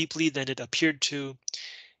more deeply than it appeared to,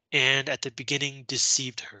 and at the beginning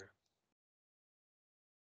deceived her.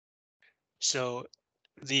 So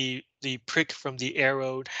the prick from the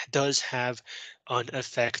arrow does have an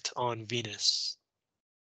effect on Venus.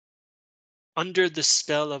 Under the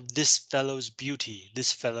spell of this fellow's beauty,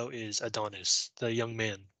 this fellow is Adonis, the young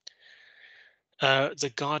man.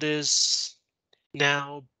 The goddess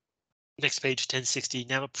now, next page 1060,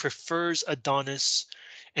 now prefers Adonis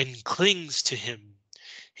and clings to him,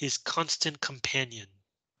 his constant companion.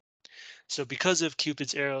 So because of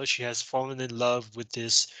Cupid's arrow, she has fallen in love with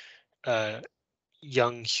this uh,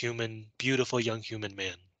 young human, beautiful young human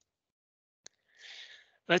man.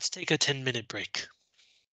 Let's take a 10-minute break.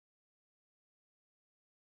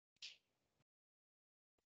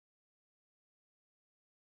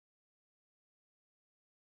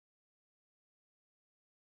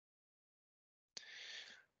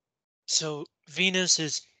 So Venus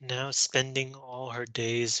is now spending all her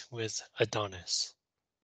days with Adonis.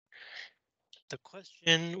 The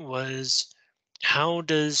question was, how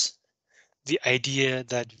does the idea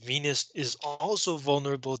that Venus is also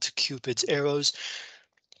vulnerable to Cupid's arrows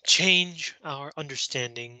change our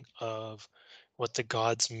understanding of what the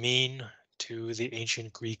gods mean to the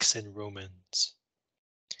ancient Greeks and Romans?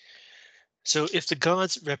 So if the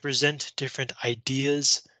gods represent different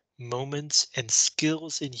ideas, moments, and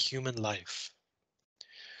skills in human life,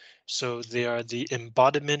 so they are the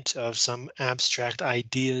embodiment of some abstract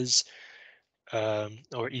ideas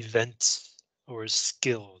or events or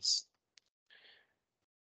skills.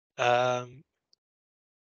 Um,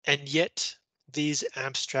 and yet these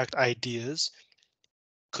abstract ideas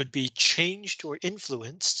could be changed or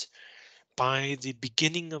influenced by the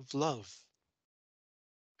beginning of love.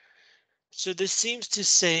 So this seems to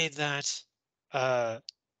say that uh,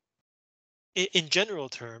 in general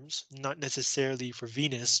terms, not necessarily for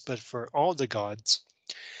Venus, but for all the gods,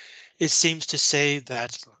 it seems to say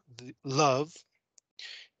that love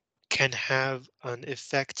can have an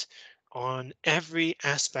effect on every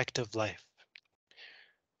aspect of life,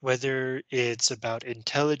 whether it's about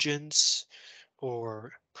intelligence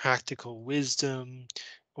or practical wisdom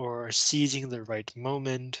or seizing the right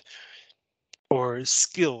moment or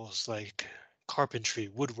skills like carpentry,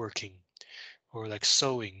 woodworking, or like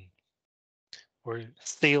sewing or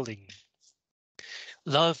sailing.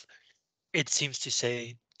 Love, it seems to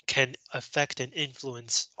say, can affect and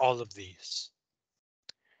influence all of these.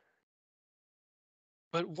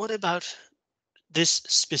 But what about this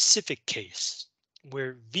specific case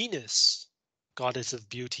where Venus, goddess of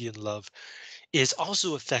beauty and love, is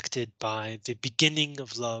also affected by the beginning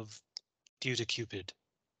of love due to Cupid?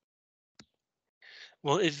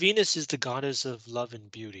 Well, if Venus is the goddess of love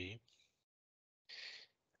and beauty,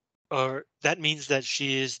 or that means that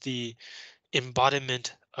she is the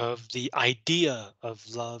embodiment of the idea of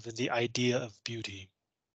love and the idea of beauty.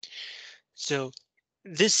 So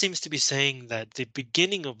this seems to be saying that the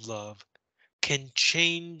beginning of love can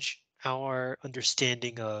change our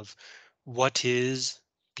understanding of what is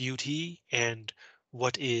beauty and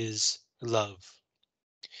what is love.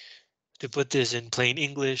 To put this in plain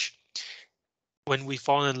English, when we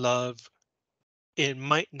fall in love, it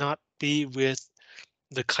might not be with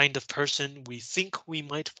the kind of person we think we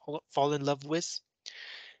might fall in love with.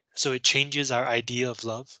 So it changes our idea of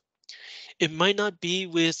love. It might not be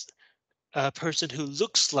with a person who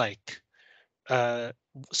looks like uh,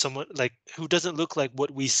 someone like who doesn't look like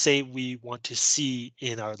what we say we want to see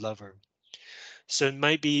in our lover. So it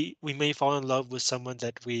might be we may fall in love with someone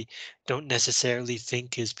that we don't necessarily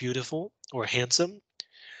think is beautiful or handsome.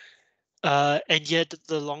 And yet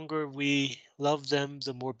the longer we love them,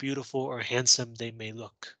 the more beautiful or handsome they may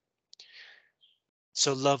look.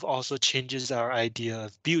 So love also changes our idea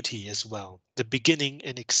of beauty as well. The beginning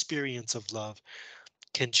and experience of love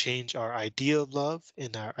can change our idea of love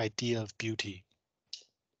and our idea of beauty.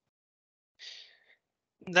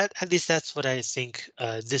 That at least that's what I think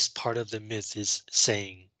this part of the myth is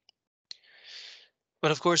saying.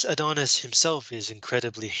 But of course, Adonis himself is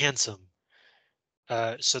incredibly handsome.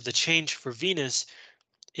 So the change for Venus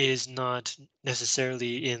is not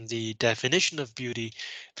necessarily in the definition of beauty,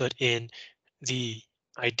 but in the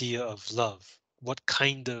idea of love. What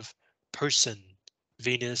kind of person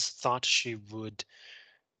Venus thought she would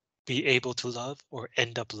be able to love or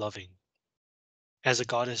end up loving. As a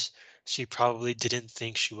goddess, she probably didn't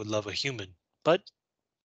think she would love a human, but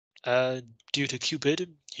due to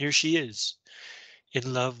Cupid, here she is,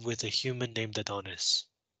 in love with a human named Adonis.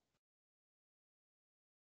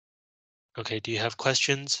 Okay, do you have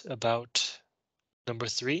questions about number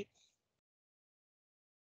 3?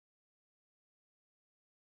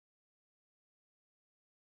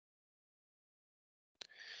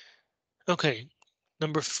 Okay,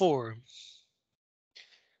 number 4.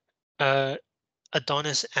 Uh,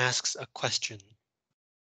 Adonis asks a question.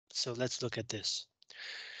 So let's look at this.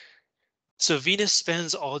 So Venus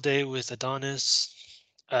spends all day with Adonis,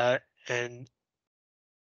 and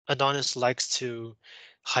Adonis likes to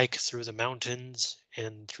hike through the mountains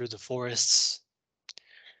and through the forests,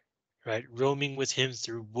 right? Roaming with him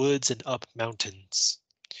through woods and up mountains.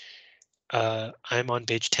 I'm on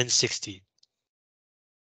page 1060.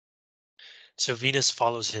 So Venus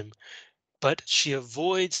follows him, but she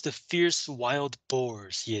avoids the fierce wild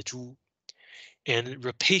boars, 野猪, and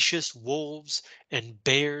rapacious wolves and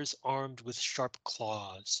bears armed with sharp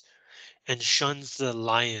claws, and shuns the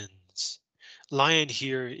lions. Lion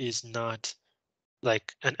here is not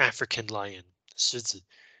like an African lion, 狮子.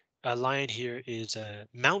 A lion here is a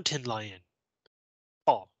mountain lion.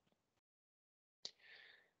 Oh,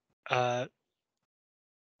 uh,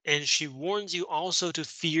 and she warns you also to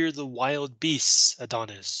fear the wild beasts,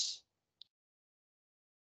 Adonis.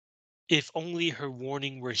 If only her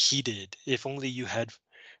warning were heeded, if only you had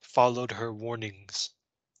followed her warnings.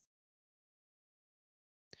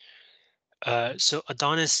 So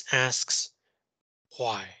Adonis asks,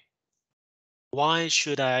 why? Why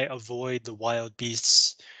should I avoid the wild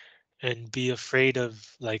beasts and be afraid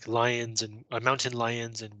of like lions and mountain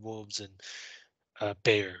lions and wolves and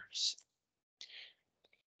bears?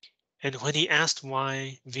 And when he asked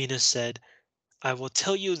why, Venus said, I will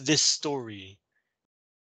tell you this story,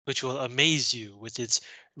 which will amaze you with its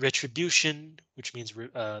retribution, which means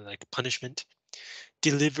like punishment,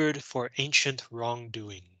 delivered for ancient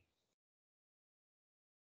wrongdoing.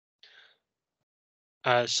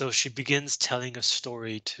 So she begins telling a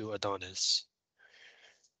story to Adonis.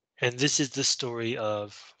 And this is the story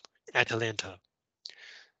of Atalanta.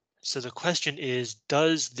 So the question is,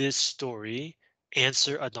 does this story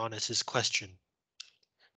answer Adonis's question?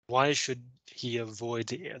 Why should he avoid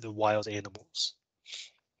the wild animals?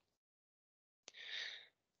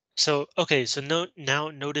 So, okay, so now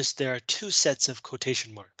notice there are two sets of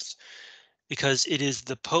quotation marks because it is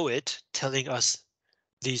the poet telling us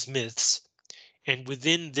these myths. And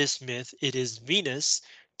within this myth, it is Venus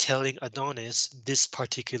telling Adonis this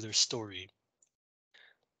particular story.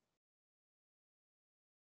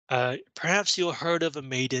 Perhaps you heard of a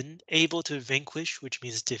maiden able to vanquish, which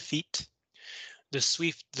means defeat, the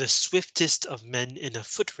swiftest of men in a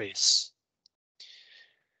foot race.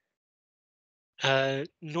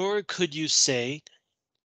 Nor could you say,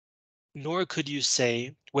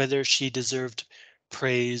 whether she deserved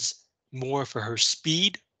praise more for her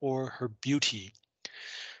speed or her beauty.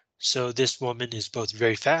 So this woman is both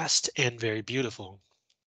very fast and very beautiful.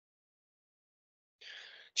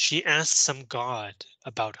 She asked some god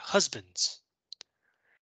about husbands.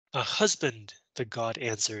 A husband, the god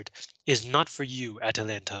answered, is not for you,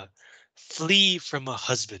 Atalanta. Flee from a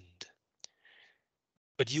husband.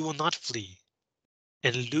 But you will not flee,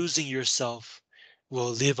 and losing yourself will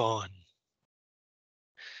live on.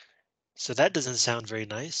 So that doesn't sound very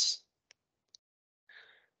nice.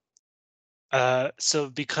 So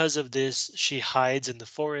because of this, she hides in the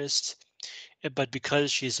forest. But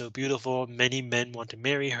because she's so beautiful, many men want to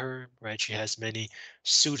marry her, right? She has many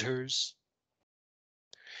suitors.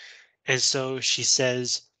 And so she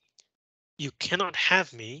says, you cannot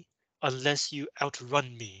have me unless you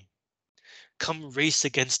outrun me. Come race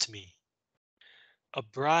against me. A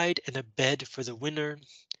bride and a bed for the winner,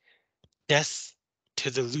 death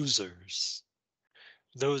to the losers.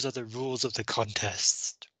 Those are the rules of the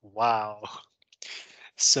contest. Wow.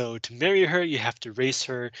 So to marry her, you have to race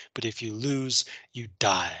her, but if you lose, you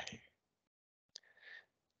die.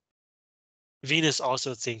 Venus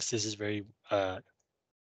also thinks this is very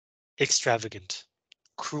extravagant.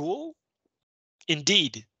 Cruel?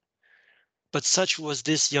 Indeed. But such was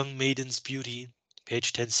this young maiden's beauty, page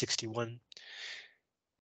 1061,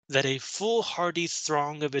 that a foolhardy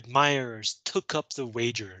throng of admirers took up the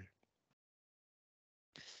wager.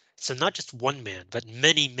 So not just one man, but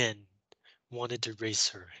many men wanted to race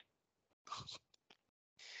her.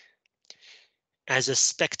 As a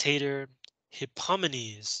spectator,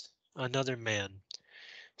 Hippomenes, another man,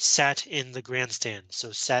 sat in the grandstand,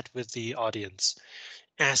 so sat with the audience,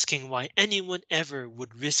 asking why anyone ever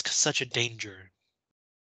would risk such a danger.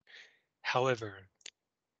 However,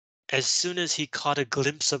 As soon as he caught a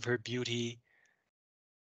glimpse of her beauty,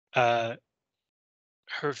 uh,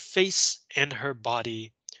 her face and her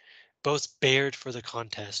body both bared for the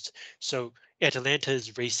contest. So Atalanta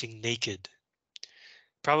is racing naked,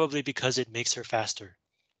 probably because it makes her faster.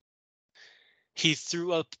 He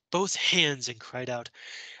threw up both hands and cried out,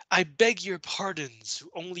 "I beg your pardons, who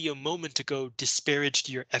only a moment ago disparaged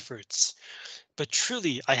your efforts. But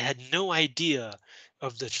truly I had no idea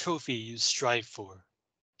of the trophy you strive for."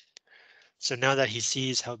 So now that he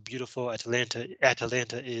sees how beautiful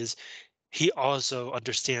Atalanta is, he also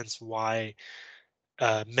understands why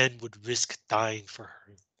men would risk dying for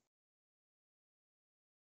her.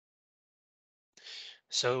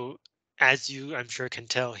 So as you, I'm sure, can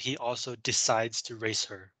tell, he also decides to race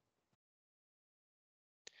her.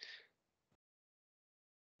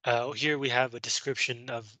 Here we have a description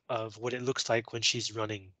of what it looks like when she's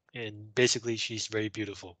running, and basically she's very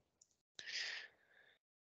beautiful.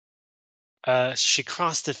 She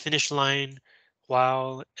crossed the finish line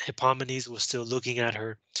while Hippomenes was still looking at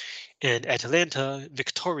her, and Atalanta,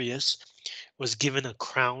 victorious, was given a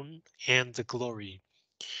crown and the glory.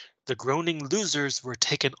 The groaning losers were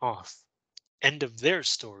taken off. End of their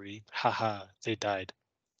story. Haha, they died.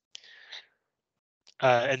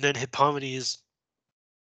 And then Hippomenes,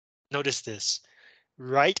 notice this,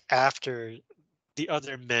 right after the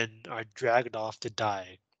other men are dragged off to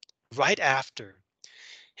die, right after,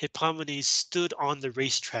 Hippomenes stood on the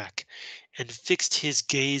racetrack and fixed his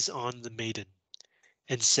gaze on the maiden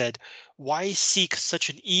and said, "Why seek such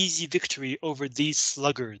an easy victory over these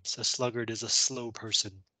sluggards?" A sluggard is a slow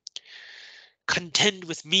person. "Contend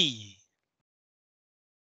with me."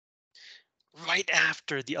 Right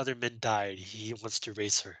after the other men died, he wants to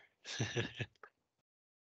race her.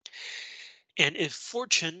 "And if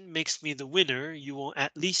fortune makes me the winner, you will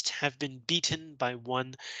at least have been beaten by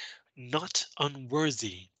one not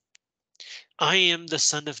unworthy. I am the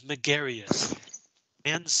son of Megareus,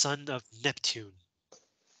 and son of Neptune,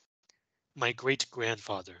 my great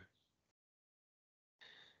grandfather."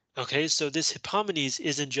 Okay, so this Hippomenes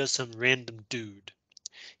isn't just some random dude.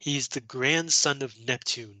 He's the grandson of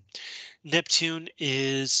Neptune. Neptune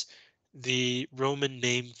is the Roman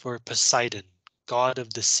name for Poseidon, god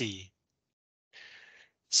of the sea.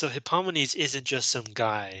 So Hippomenes isn't just some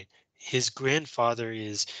guy. His grandfather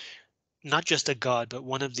is not just a god, but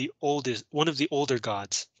one of the older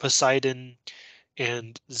gods. Poseidon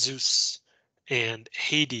and Zeus and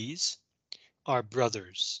Hades are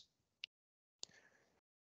brothers.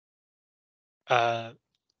 Uh,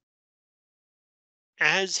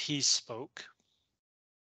 as he spoke,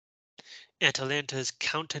 Atalanta's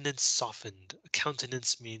countenance softened.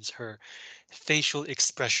 Countenance means her facial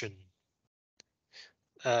expression.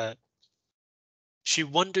 Uh, she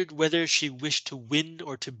wondered whether she wished to win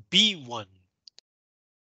or to be won,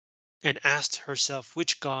 and asked herself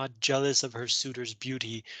which god, jealous of her suitor's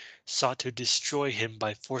beauty, sought to destroy him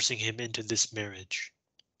by forcing him into this marriage.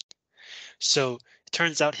 So it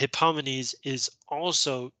turns out Hippomenes is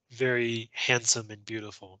also very handsome and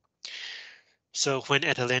beautiful. So when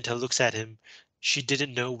Atalanta looks at him, she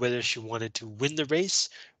didn't know whether she wanted to win the race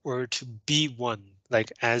or to be won,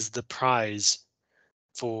 like as the prize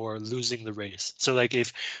for losing the race. So like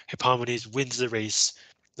if Hippomenes wins the race,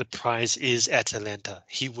 the prize is Atalanta.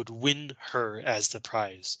 He would win her as the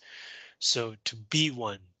prize. So to be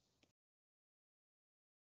one.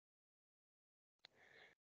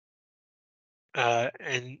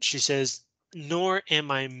 And she says, "Nor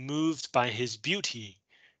am I moved by his beauty,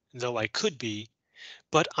 though I could be,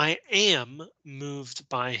 but I am moved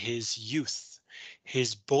by his youth.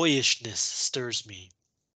 His boyishness stirs me.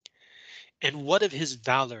 And what of his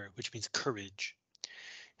valor, which means courage?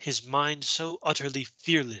 His mind so utterly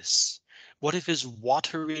fearless. What of his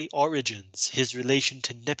watery origins, his relation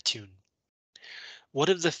to Neptune? What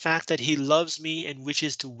of the fact that he loves me and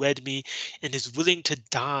wishes to wed me and is willing to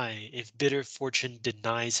die if bitter fortune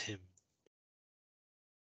denies him?"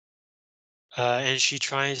 And she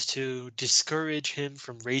tries to discourage him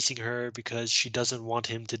from racing her because she doesn't want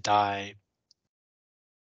him to die.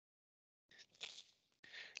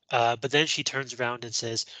 But then she turns around and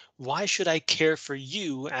says, "Why should I care for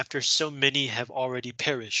you after so many have already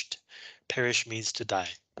perished?" Perish means to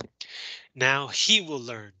die. "Now he will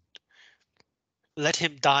learn. Let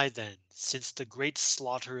him die then, since the great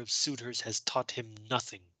slaughter of suitors has taught him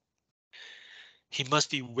nothing. He must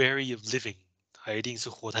be weary of living." 他一定是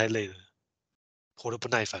活太累了，活得不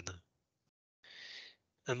耐烦了。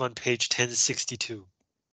I'm on page 1062.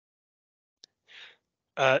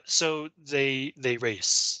 So they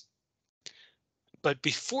race. But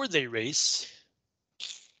before they race,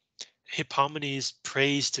 Hippomenes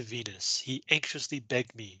prays to Venus. He anxiously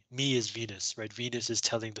begged me. Me is Venus, right? Venus is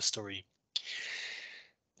telling the story.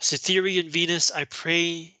 Cytherean Venus, I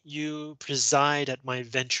pray you preside at my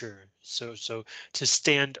venture. So to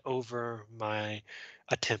stand over my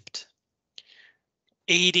attempt,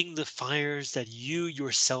 aiding the fires that you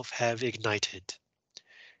yourself have ignited.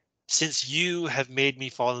 Since you have made me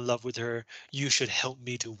fall in love with her, you should help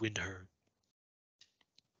me to win her.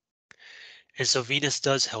 And so Venus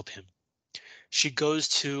does help him. She goes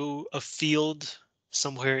to a field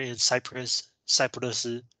somewhere in Cyprus. Cyprus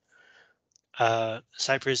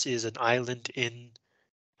is an island in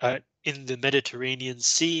the Mediterranean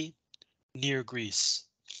Sea near Greece.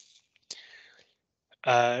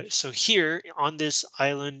 So here on this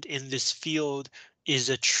island in this field is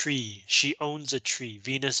a tree. She owns a tree.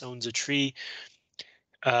 Venus owns a tree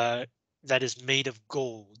uh, that is made of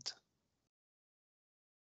gold.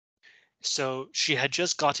 So she had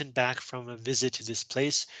just gotten back from a visit to this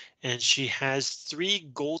place, and she has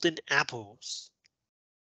 3 golden apples,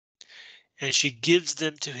 and she gives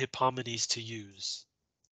them to Hippomenes to use.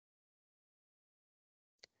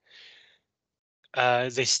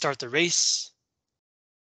 They start the race.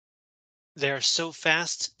 They are so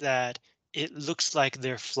fast that it looks like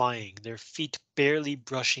they're flying, their feet barely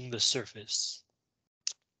brushing the surface.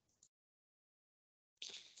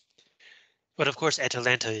 But of course,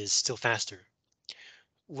 Atalanta is still faster.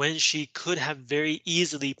 When she could have very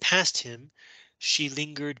easily passed him, she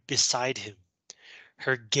lingered beside him,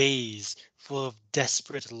 her gaze full of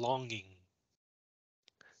desperate longing.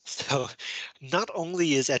 So not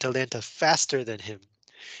only is Atalanta faster than him,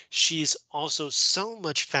 she's also so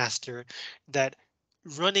much faster that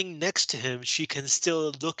running next to him, she can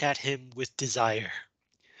still look at him with desire.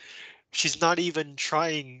 She's not even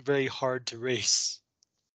trying very hard to race.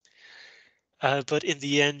 But in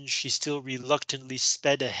the end, she still reluctantly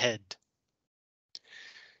sped ahead.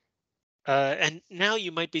 And now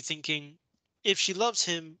you might be thinking, if she loves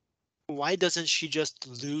him, why doesn't she just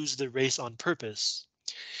lose the race on purpose?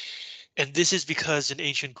 And this is because in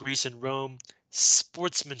ancient Greece and Rome,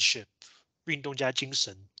 sportsmanship, 运动家精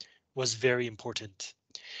神, was very important.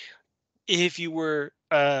 If you were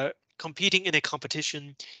competing in a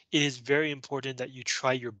competition, it is very important that you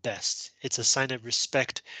try your best. It's a sign of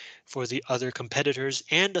respect for the other competitors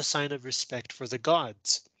and a sign of respect for the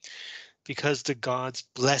gods, because the gods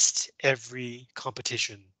blessed every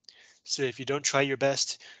competition. So if you don't try your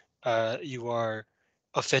best, you are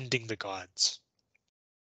offending the gods.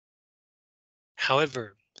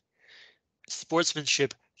 However,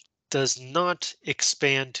 sportsmanship does not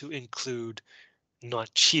expand to include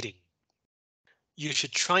not cheating. You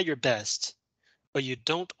should try your best, but you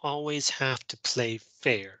don't always have to play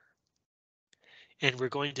fair. And we're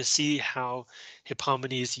going to see how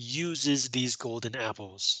Hippomenes uses these golden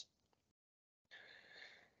apples.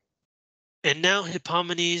 And now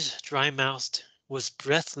Hippomenes, dry-mouthed, was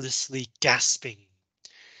breathlessly gasping.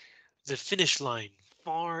 The finish line,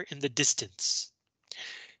 far in the distance.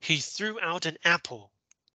 He threw out an apple,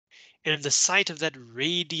 and the sight of that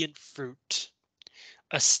radiant fruit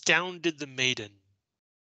astounded the maiden,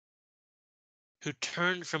 who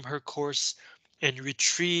turned from her course and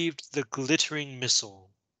retrieved the glittering missile.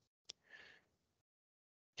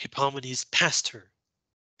 Hippomenes passed her.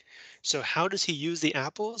 So how does he use the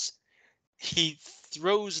apples? He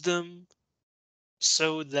throws them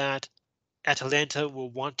so that Atalanta will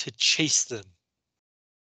want to chase them,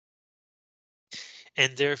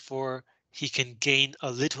 and therefore he can gain a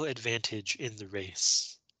little advantage in the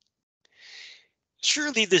race.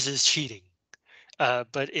 Surely this is cheating,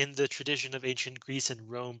 but in the tradition of ancient Greece and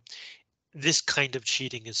Rome, this kind of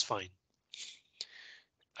cheating is fine.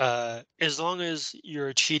 As long as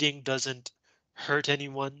your cheating doesn't hurt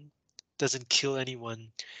anyone, doesn't kill anyone,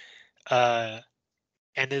 uh,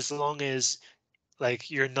 and as long as like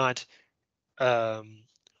you're not um,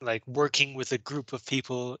 like working with a group of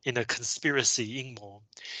people in a conspiracy, 阴谋,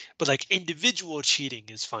 but like individual cheating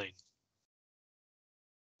is fine.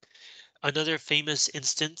 Another famous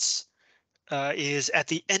instance is at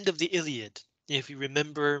the end of the Iliad. If you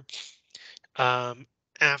remember, um,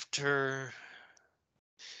 after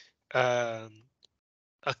um,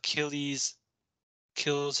 Achilles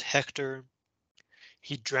kills Hector,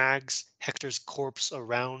 he drags Hector's corpse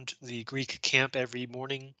around the Greek camp every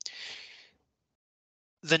morning.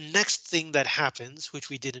 The next thing that happens, which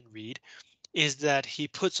we didn't read, is that he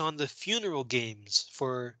puts on the funeral games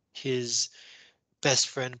for his best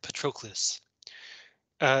friend Patroclus.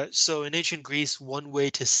 So in ancient Greece, one way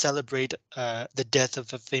to celebrate the death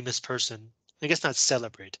of a famous person, I guess not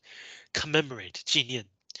celebrate, commemorate, 纪念,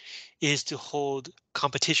 is to hold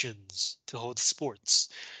competitions, to hold sports.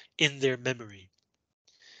 in their memory.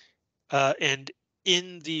 And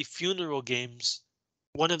in the funeral games,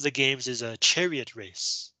 one of the games is a chariot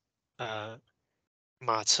race,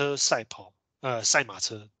 马车赛跑, 赛马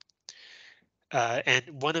车. And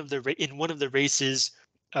in one of the races,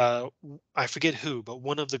 I forget who, but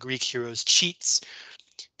one of the Greek heroes cheats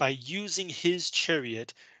by using his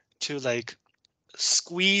chariot to like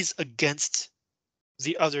squeeze against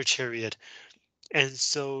the other chariot. And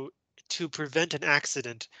so to prevent an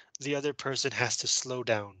accident, the other person has to slow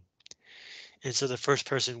down. And so the first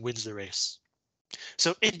person wins the race.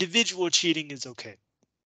 So individual cheating is okay.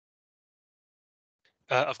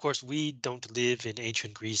 Of course, we don't live in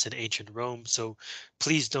ancient Greece and ancient Rome, so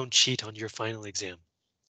please don't cheat on your final exam.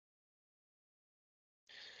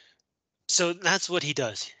 So that's what he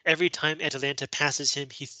does. Every time Atalanta passes him,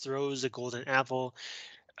 he throws a golden apple,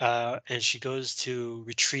 and she goes to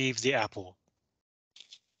retrieve the apple.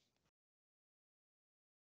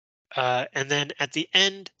 And then at the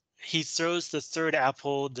end, he throws the third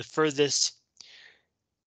apple the furthest,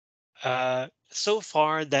 so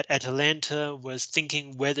far that Atalanta was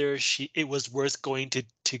thinking whether it was worth going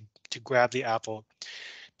to grab the apple.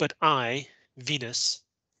 But I, Venus,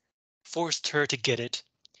 forced her to get it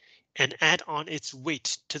and add on its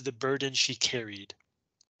weight to the burden she carried.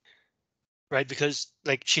 Right? Because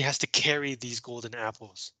like she has to carry these golden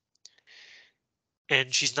apples.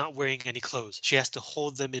 And she's not wearing any clothes. She has to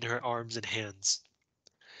hold them in her arms and hands.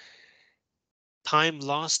 Time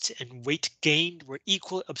lost and weight gained were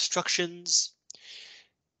equal obstructions,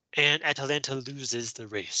 and Atalanta loses the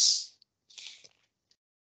race.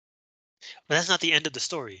 But that's not the end of the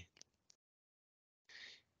story.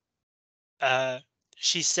 Uh,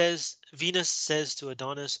 Venus says to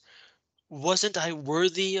Adonis, "Wasn't I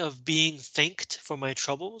worthy of being thanked for my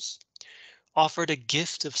troubles? Offered a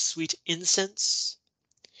gift of sweet incense?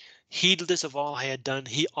 Heedless of all I had done,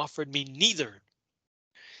 he offered me neither."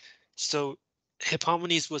 So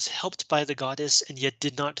Hippomenes was helped by the goddess and yet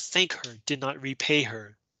did not thank her, did not repay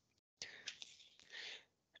her.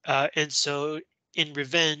 And so in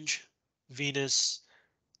revenge, Venus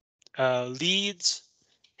leads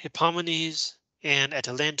Hippomenes and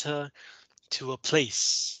Atalanta to a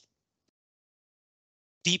place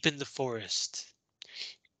deep in the forest.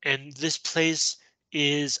 And this place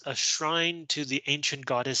is a shrine to the ancient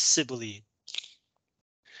goddess Cybele.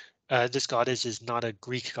 This goddess is not a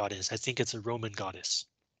Greek goddess. I think it's a Roman goddess.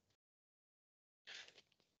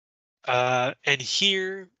 And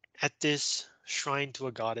here at this shrine to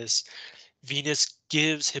a goddess, Venus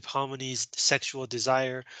gives Hippomenes sexual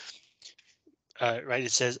desire. Right,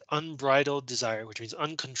 it says unbridled desire, which means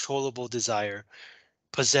uncontrollable desire,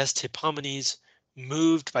 possessed Hippomenes,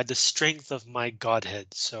 moved by the strength of my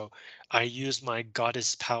godhead. So I use my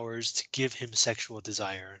goddess powers to give him sexual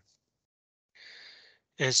desire.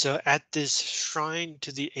 And so at this shrine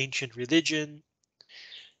to the ancient religion,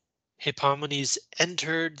 Hippomenes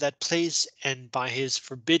entered that place and by his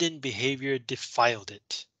forbidden behavior defiled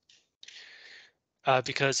it.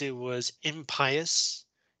 Because it was impious,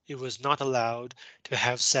 it was not allowed to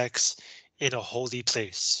have sex in a holy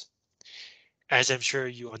place, as I'm sure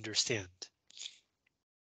you understand.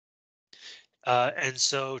 And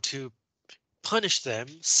so to punish them,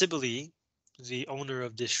 Cybele, the owner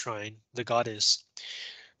of this shrine, the goddess,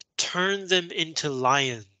 turned them into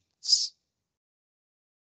lions,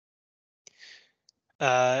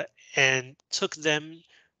 uh, and took them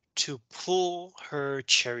to pull her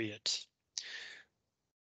chariot.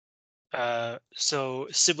 So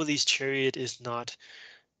Cybele's chariot is not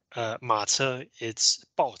马车, it's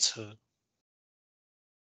豹车.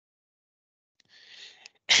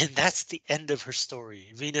 And that's the end of her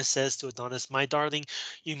story. Venus says to Adonis, "My darling,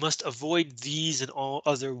 you must avoid these and all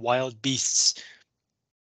other wild beasts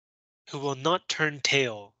who will not turn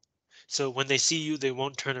tail. So when they see you, they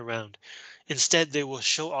won't turn around. Instead, they will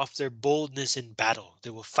show off their boldness in battle. They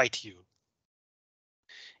will fight you."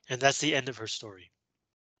 And that's the end of her story.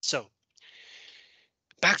 So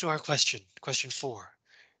back to our question, question 4.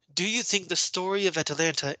 Do you think the story of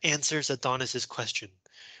Atalanta answers Adonis's question?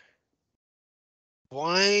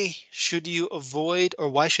 Why should you avoid, or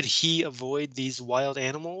why should he avoid these wild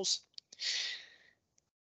animals?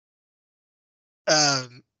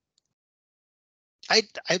 Um, I,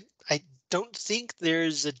 I, I don't think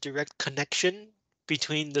there's a direct connection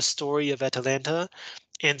between the story of Atalanta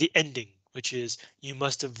and the ending, which is you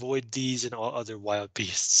must avoid these and all other wild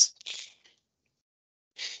beasts.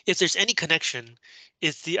 If there's any connection,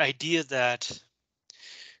 it's the idea that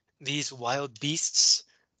these wild beasts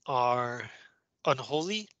are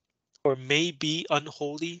unholy or may be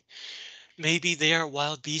unholy. Maybe they are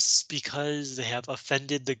wild beasts because they have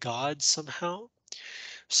offended the gods somehow.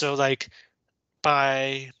 So like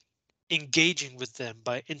by engaging with them,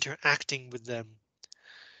 by interacting with them,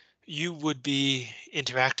 you would be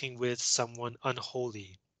interacting with someone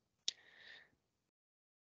unholy.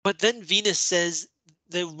 But then Venus says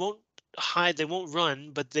they won't hide, they won't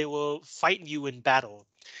run, but they will fight you in battle.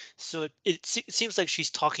 So it seems like she's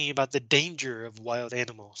talking about the danger of wild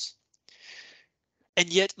animals.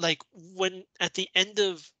 And yet, like when at the end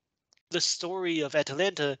of the story of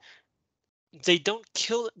Atalanta, they don't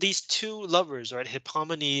kill these two lovers, right?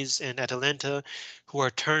 Hippomenes and Atalanta, who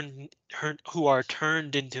are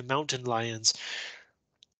turned into mountain lions.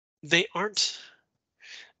 They aren't.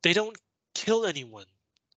 They don't kill anyone.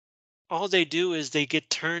 All they do is they get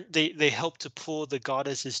turned. They help to pull the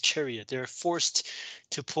goddess's chariot. They're forced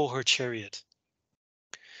to pull her chariot.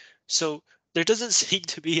 So there doesn't seem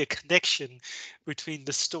to be a connection between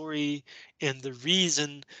the story and the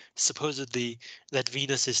reason, supposedly, that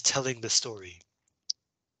Venus is telling the story.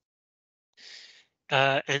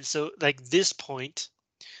 And so, like this point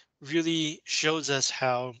really shows us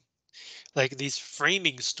how, like these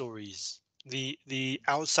framing stories, the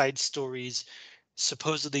outside stories,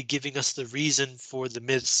 supposedly giving us the reason for the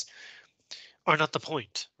myths, are not the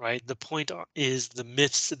point, right? The point is the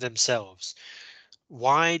myths themselves.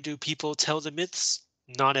 Why do people tell the myths?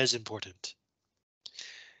 Not as important.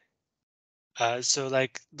 So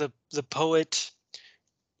like the poet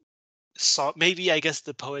saw, maybe I guess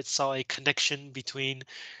the poet saw a connection between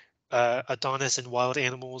Adonis and wild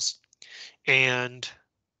animals and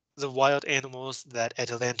the wild animals that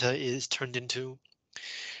Atalanta is turned into.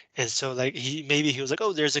 And so like maybe he was like,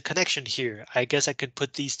 oh, there's a connection here. I guess I could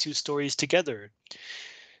put these two stories together.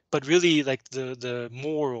 But really like the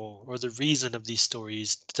moral or the reason of these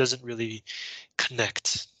stories doesn't really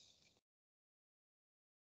connect.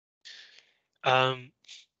 Um,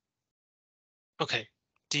 okay.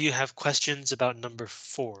 Do you have questions about number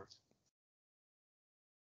 4?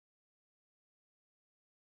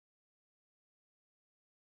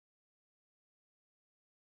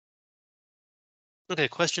 Okay,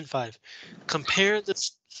 question 5. Compare the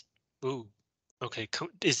ooh. Okay,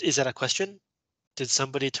 is that a question? Did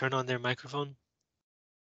somebody turn on their microphone?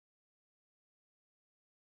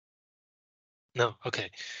 No.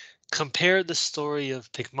 Okay. Compare the story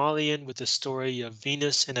of Pygmalion with the story of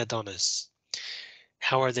Venus and Adonis.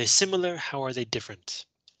 How are they similar? How are they different?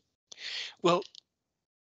 Well,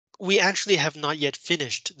 we actually have not yet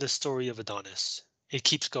finished the story of Adonis. It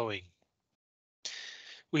keeps going.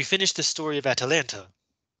 We finished the story of Atalanta,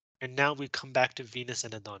 and now we come back to Venus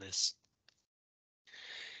and Adonis.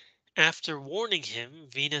 After warning him,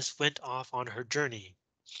 Venus went off on her journey.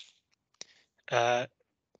 Uh,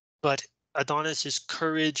 but Adonis's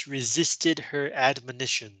courage resisted her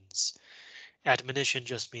admonitions. Admonition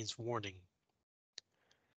just means warning.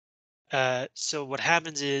 So what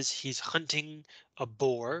happens is he's hunting a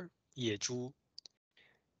boar, 野猪,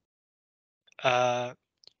 uh,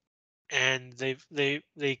 and they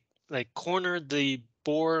like cornered the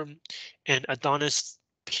boar, and Adonis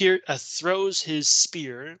throws his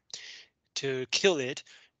spear to kill it,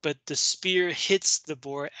 but the spear hits the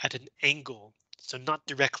boar at an angle, so not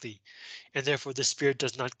directly, and therefore the spear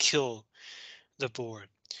does not kill the boar.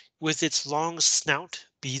 With its long snout,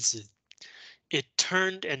 鼻子, it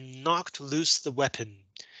turned and knocked loose the weapon,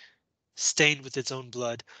 stained with its own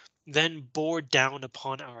blood, then bore down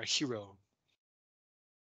upon our hero.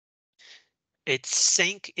 It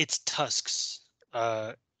sank its tusks,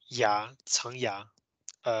 牙, 长牙,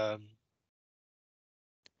 um,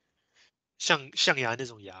 象牙那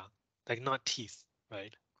种牙, like not teeth,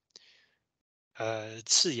 right?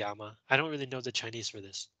 刺牙 吗? I don't really know the Chinese for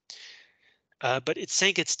this. But it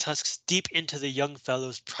sank its tusks deep into the young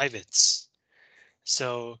fellow's privates.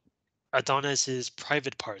 So Adonis's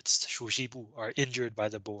private parts, 属西部, are injured by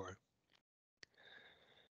the boar.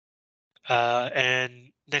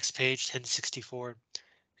 And next page, 1064,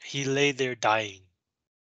 he lay there dying.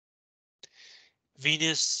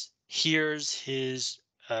 Venus hears his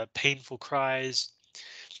painful cries,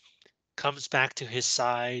 comes back to his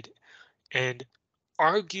side, and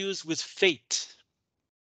argues with fate.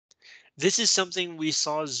 This is something we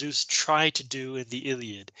saw Zeus try to do in the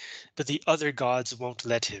Iliad, but the other gods won't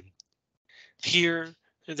let him. Here,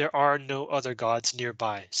 there are no other gods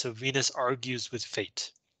nearby, so Venus argues with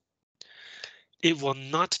fate. It will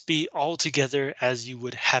not be altogether as you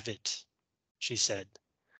would have it, she said.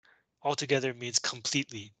 Altogether means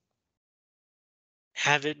completely.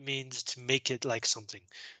 Have it means to make it like something.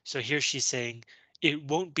 So here she's saying it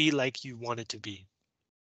won't be like you want it to be.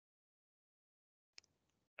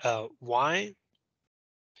 Why?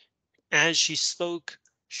 As she spoke,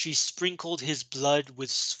 she sprinkled his blood with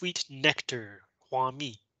sweet nectar, 花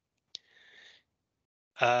蜜.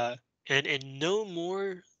 Uh, and in no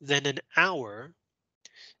more than an hour,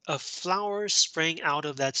 a flower sprang out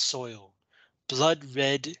of that soil, blood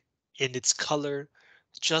red in its color,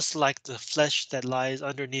 just like the flesh that lies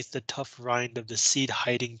underneath the tough rind of the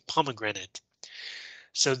seed-hiding pomegranate.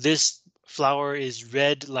 So this flower is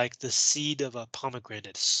red like the seed of a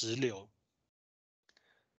pomegranate, 石榴,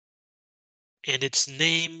 and its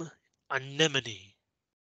name, anemone.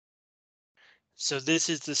 So this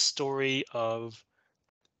is the story of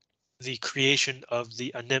the creation of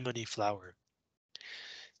the anemone flower.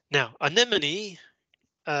 Now, anemone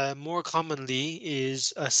more commonly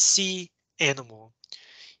is a sea animal,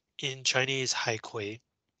 in Chinese 海葵,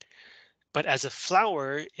 but as a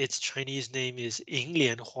flower, its Chinese name is 银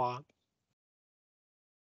莲花,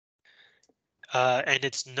 and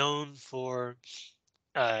it's known for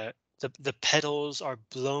uh, the petals are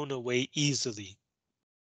blown away easily.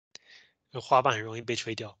 花瓣很容易被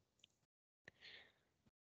吹掉.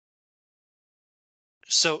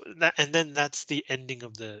 So that, and then that's the ending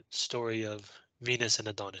of the story of Venus and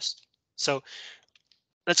Adonis. So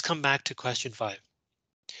let's come back to question 5.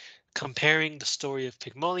 Comparing the story of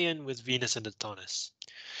Pygmalion with Venus and Adonis.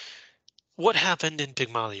 What happened in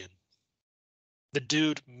Pygmalion? The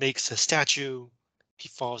dude makes a statue. He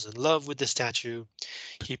falls in love with the statue.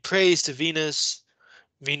 He prays to Venus.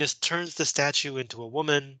 Venus turns the statue into a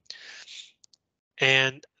woman,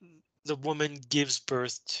 and the woman gives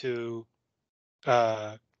birth to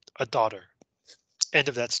a daughter. End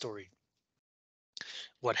of that story.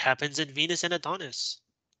 What happens in Venus and Adonis?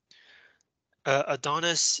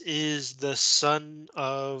 Adonis is the son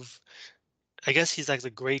of, I guess he's like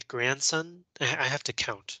the great grandson. I have to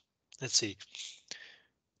count. Let's see.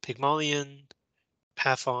 Pygmalion,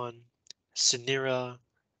 Paphon, Cinyra,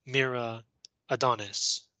 Myrrha,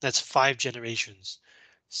 Adonis. That's 5 generations.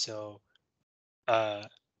 So, uh,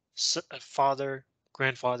 father,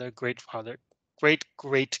 grandfather, great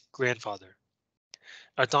great grandfather.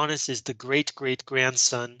 Adonis is the great great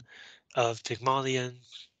grandson of Pygmalion.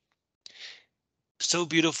 So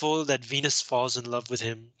beautiful that Venus falls in love with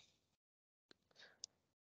him.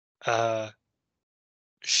 Uh,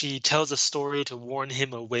 she tells a story to warn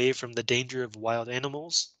him away from the danger of wild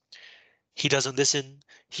animals. He doesn't listen.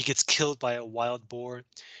 He gets killed by a wild boar.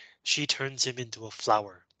 She turns him into a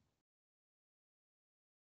flower.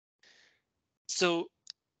 So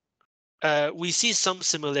we see some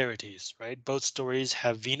similarities, right? Both stories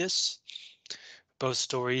have Venus. Both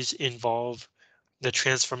stories involve the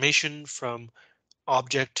transformation from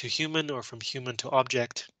object to human or from human to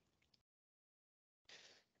object.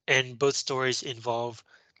 And both stories involve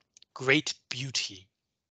great beauty.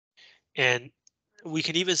 And we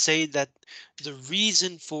can even say that the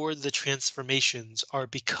reason for the transformations are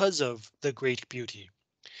because of the great beauty.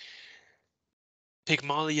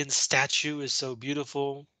 Pygmalion's statue is so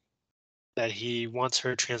beautiful that he wants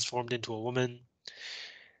her transformed into a woman.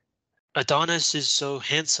 Adonis is so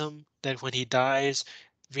handsome that when he dies,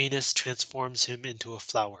 Venus transforms him into a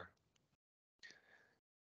flower.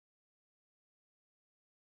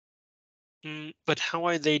 But how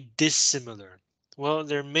are they dissimilar? Well,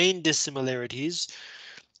 their main dissimilarities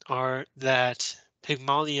are that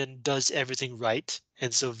Pygmalion does everything right,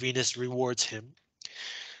 and so Venus rewards him,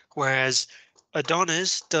 whereas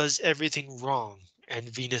Adonis does everything wrong, and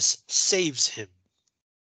Venus saves him.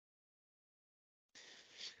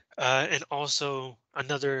 And also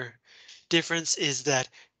another difference is that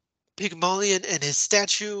Pygmalion and his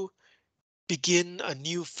statue begin a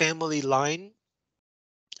new family line,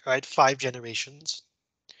 right? 5 generations.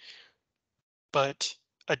 But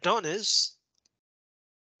Adonis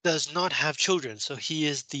does not have children, so he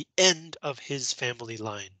is the end of his family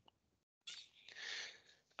line.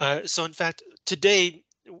 So in fact, today,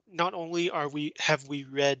 not only have we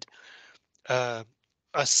read uh,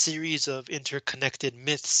 a series of interconnected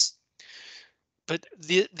myths, but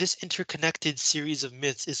this interconnected series of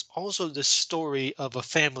myths is also the story of a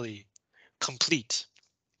family complete,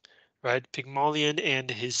 right? Pygmalion and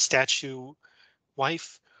his statue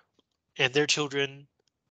wife and their children,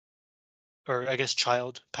 or I guess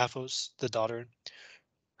child, Paphos, the daughter,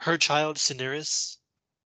 her child, Cinyras,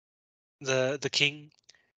 the king,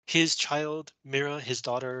 his child, Myrrha, his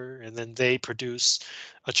daughter, and then they produce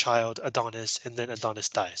a child, Adonis, and then Adonis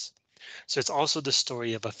dies. So it's also the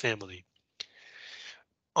story of a family.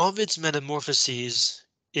 Ovid's Metamorphoses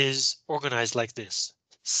is organized like this: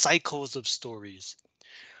 cycles of stories.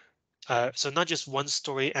 So not just one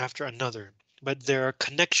story after another, but there are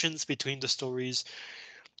connections between the stories.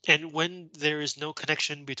 And when there is no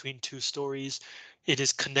connection between 2 stories, it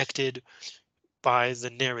is connected by the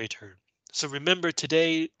narrator. So remember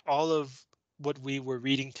today, all of what we were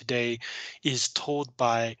reading today is told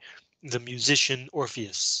by the musician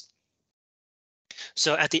Orpheus.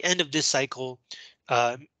 So at the end of this cycle,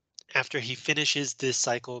 uh, after he finishes this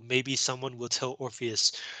cycle, maybe someone will tell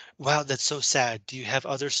Orpheus, wow, that's so sad. Do you have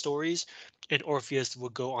other stories? And Orpheus will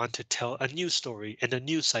go on to tell a new story and a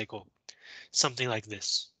new cycle, something like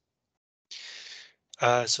this.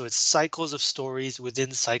 So it's cycles of stories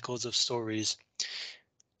within cycles of stories.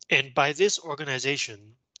 And by this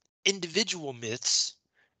organization, individual myths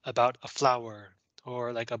about a flower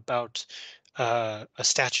or like about a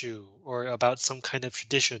statue or about some kind of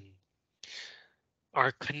tradition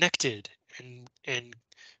are connected and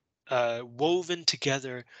woven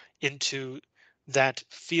together into that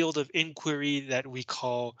field of inquiry that we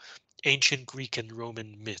call ancient Greek and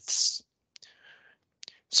Roman myths.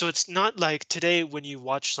 So it's not like today when you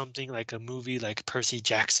watch something like a movie like Percy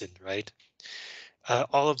Jackson, right?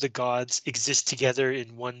 All of the gods exist together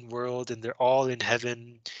in one world and they're all in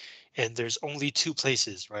heaven. And there's only two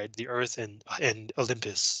places, right? The earth and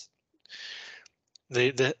Olympus,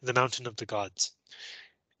 the mountain of the gods.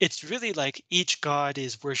 It's really like each god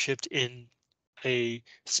is worshipped in a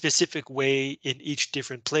specific way in each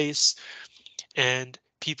different place. And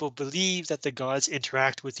people believe that the gods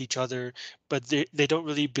interact with each other, but they don't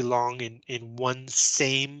really belong in one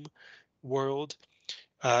same world.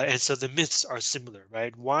 And so the myths are similar,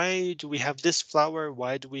 right? Why do we have this flower?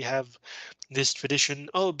 Why do we have this tradition?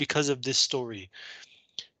 Oh, because of this story.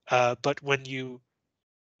 But when you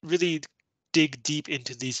really dig deep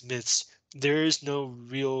into these myths, there is no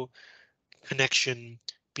real connection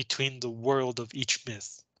between the world of each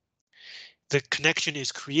myth. The connection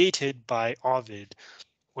is created by Ovid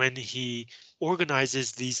when he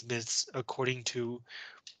organizes these myths according to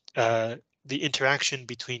uh, the interaction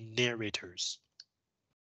between narrators.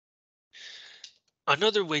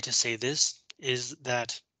 Another way to say this is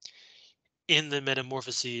that in the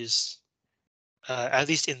Metamorphoses, at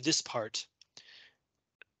least in this part,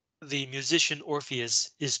 the musician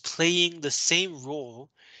Orpheus is playing the same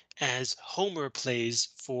role as Homer plays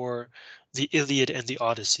for the Iliad and the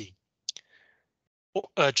Odyssey.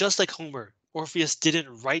 Just like Homer, Orpheus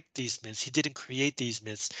didn't write these myths. He didn't create these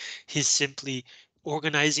myths. He's simply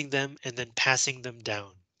organizing them and then passing them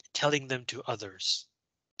down, telling them to others.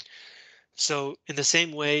 So in the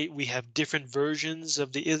same way, we have different versions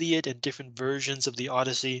of the Iliad and different versions of the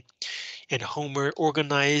Odyssey, and Homer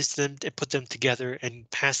organized them and put them together and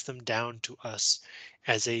passed them down to us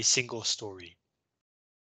as a single story.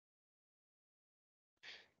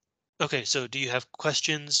 Okay, so do you have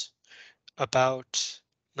questions about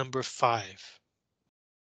number 5?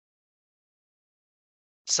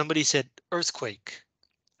 Somebody said earthquake.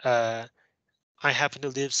 Uh, I happen to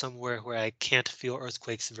live somewhere where I can't feel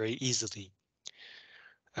earthquakes very easily.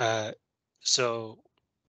 Uh, so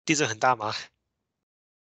地震很大吗？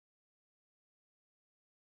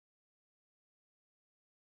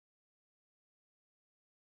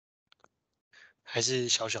还是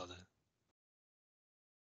小小的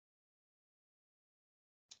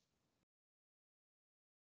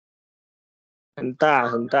很大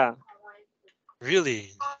很大。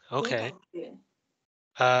？Really? Okay.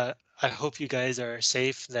 Uh, I hope you guys are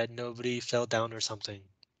safe, that nobody fell down or something.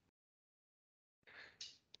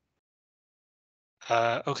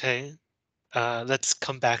 Okay. Let's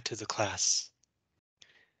come back to the class.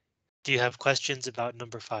 Do you have questions about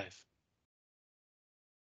number 5?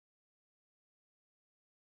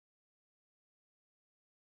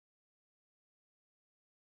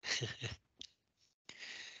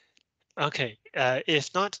 Okay.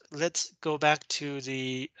 If not, let's go back to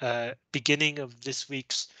the beginning of this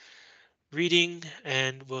week's reading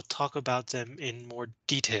and we'll talk about them in more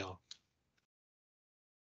detail.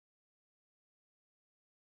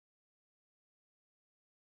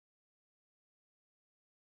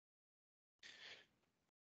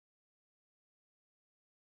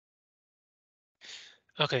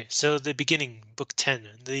 Okay, so the beginning, book 10,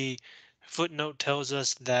 the footnote tells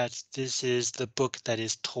us that this is the book that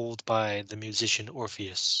is told by the musician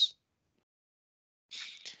Orpheus.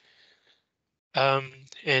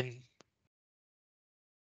 And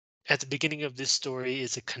at the beginning of this story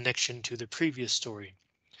is a connection to the previous story.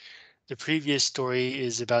 The previous story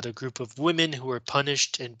is about a group of women who were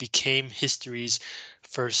punished and became history's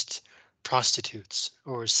first prostitutes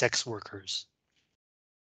or sex workers.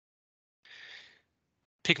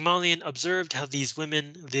 Pygmalion observed how these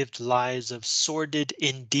women lived lives of sordid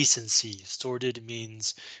indecency. Sordid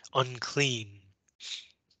means unclean.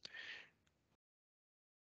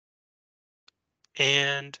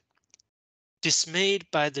 And dismayed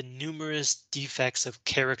by the numerous defects of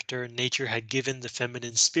character nature had given the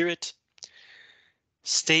feminine spirit,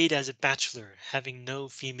 stayed as a bachelor, having no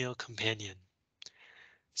female companion.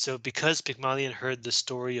 So because Pygmalion heard the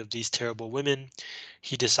story of these terrible women,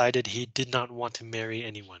 he decided he did not want to marry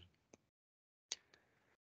anyone.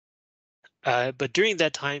 But during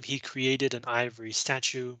that time, he created an ivory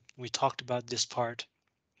statue. We talked about this part.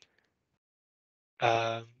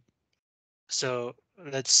 Um, so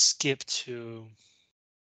let's skip to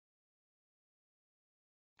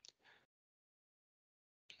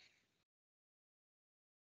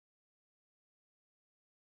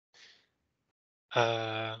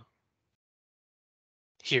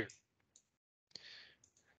here,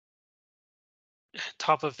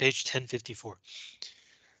 top of page 1054.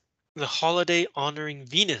 The holiday honoring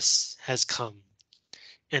Venus has come,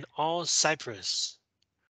 and all Cyprus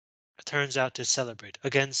turns out to celebrate.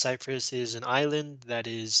 Again, Cyprus is an island that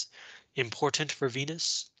is important for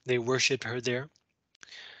Venus. They worship her there.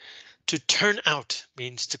 To turn out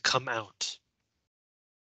means to come out.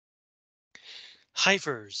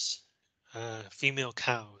 Heifers, female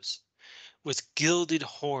cows, with gilded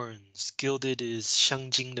horns. Gilded is 镶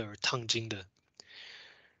金的 or 烫金的.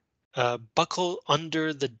 Buckle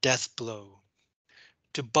under the death blow.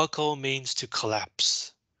 To buckle means to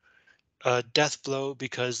collapse. A death blow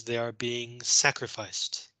because they are being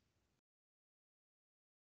sacrificed.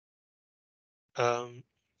 And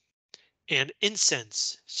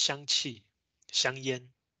incense, 香气, 香烟.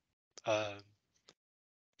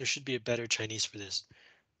 There should be a better Chinese for this,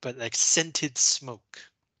 but like scented smoke.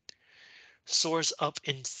 Soars up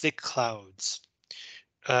in thick clouds.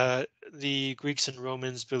 The Greeks and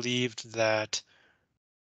Romans believed that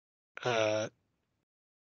the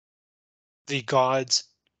gods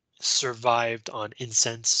survived on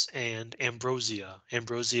incense and ambrosia.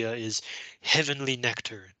 Ambrosia is heavenly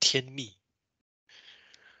nectar, 天蜜.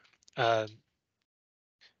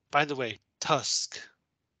 By the way, tusk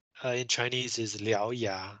in Chinese is 獠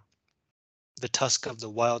牙, the tusk of the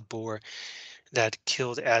wild boar that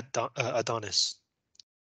killed Adonis.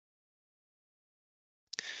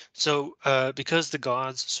 So because the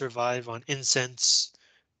gods survive on incense,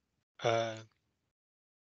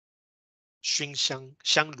 熏香,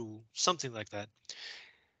香炉, something like that.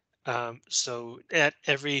 So at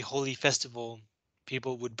every holy festival,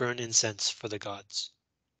 people would burn incense for the gods.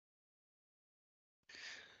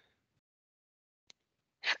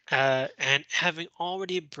 And having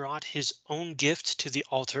already brought his own gift to the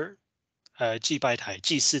altar, 祭拜台,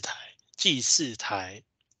祭祀台,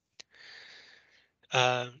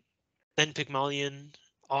 then Pygmalion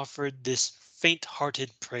offered this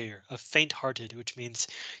faint-hearted prayer, a faint-hearted, which means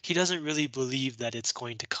he doesn't really believe that it's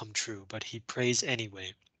going to come true, but he prays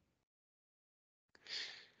anyway.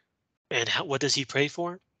 And what does he pray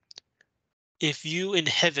for? If you in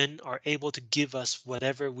heaven are able to give us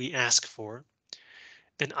whatever we ask for,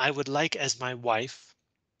 then I would like as my wife,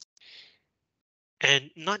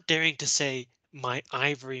 and not daring to say my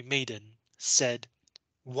ivory maiden, said,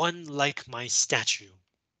 one like my statue.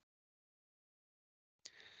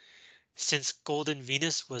 Since golden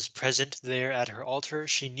Venus was present there at her altar,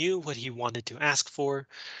 she knew what he wanted to ask for,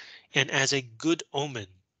 and as a good omen,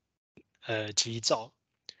 吉兆,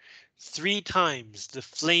 3 times the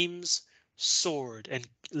flames soared and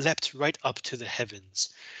leapt right up to the heavens.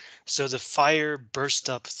 So the fire burst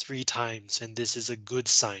up 3 times, and this is a good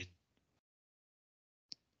sign.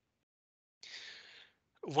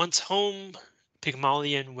 Once home,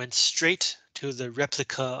 Pygmalion went straight to the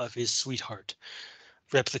replica of his sweetheart.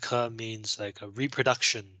 Replica means like a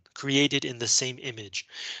reproduction created in the same image.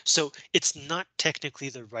 So it's not technically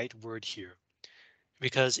the right word here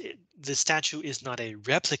because the statue is not a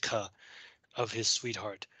replica of his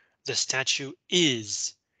sweetheart. The statue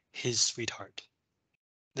is his sweetheart.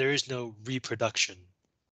 There is no reproduction.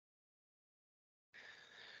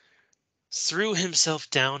 Threw himself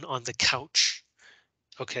down on the couch.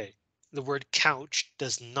 Okay, the word couch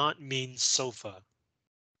does not mean sofa.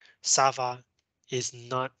 Sava is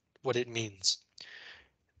not what it means.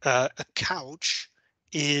 A couch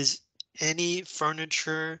is any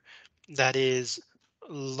furniture that is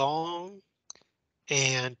long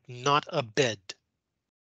and not a bed.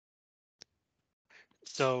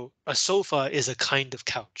 So a sofa is a kind of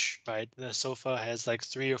couch, right? The sofa has like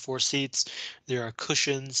 3 or 4 seats. There are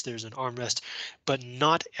cushions, there's an armrest, but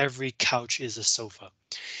not every couch is a sofa.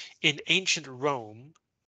 In ancient Rome,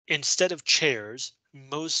 instead of chairs,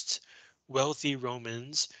 most wealthy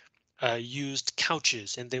Romans used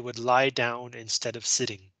couches and they would lie down instead of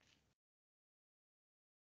sitting.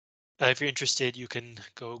 If you're interested, you can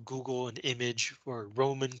go Google an image for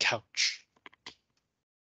Roman couch.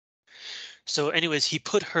 So anyways, he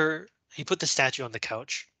put the statue on the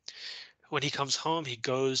couch, When he comes home, he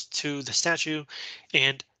goes to the statue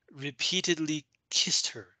and repeatedly kissed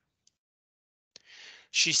her.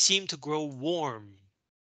 She seemed to grow warm,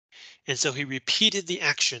 and so he repeated the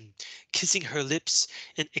action, kissing her lips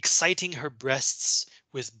and exciting her breasts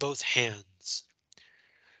with both hands.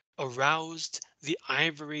 Aroused, the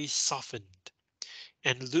ivory softened,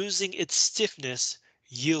 and losing its stiffness,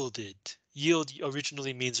 yielded. Yield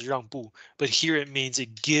originally means 让步, but here it means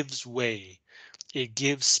it gives way. It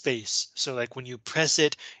gives space. So like when you press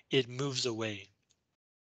it, it moves away.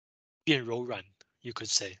 变柔软, you could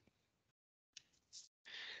say.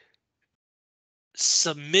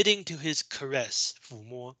 Submitting to his caress, 抚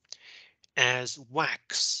摸, as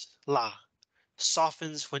wax, 蜡,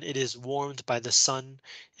 softens when it is warmed by the sun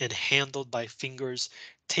and handled by fingers,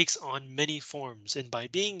 takes on many forms, and by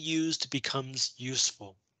being used becomes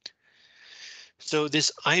useful. So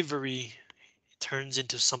this ivory turns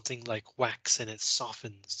into something like wax and it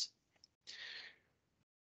softens.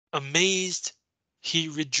 Amazed, he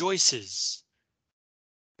rejoices,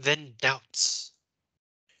 then doubts.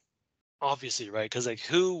 Obviously, right? Because like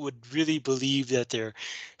who would really believe that their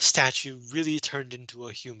statue really turned into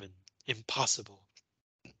a human? Impossible.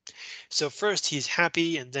 So first he's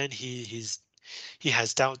happy and then he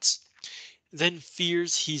has doubts, then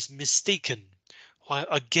fears he's mistaken, while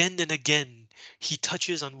again and again he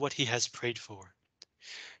touches on what he has prayed for.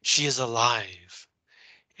 She is alive,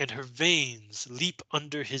 and her veins leap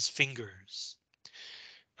under his fingers.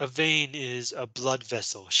 A vein is a blood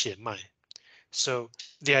vessel, 血脉. So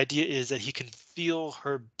the idea is that he can feel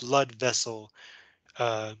her blood vessel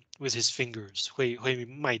with his fingers, 会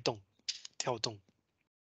脉动,跳动.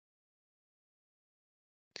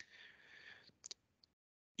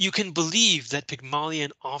 You can believe that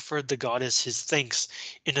Pygmalion offered the goddess his thanks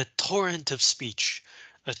in a torrent of speech.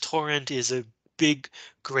 A torrent is a big,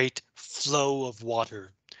 great flow of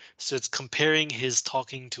water. So it's comparing his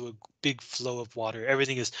talking to a big flow of water.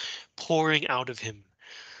 Everything is pouring out of him.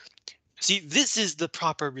 See, this is the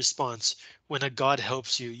proper response. When a god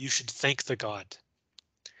helps you, you should thank the god.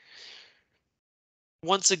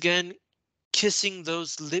 Once again, kissing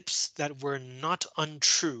those lips that were not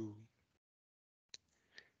untrue,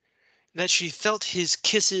 that she felt his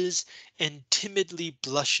kisses and timidly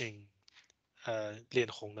blushing, 脸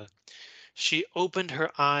红了. She opened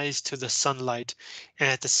her eyes to the sunlight and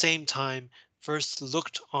at the same time first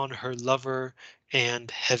looked on her lover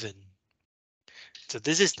and heaven. So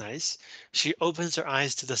this is nice. She opens her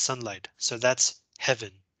eyes to the sunlight, so that's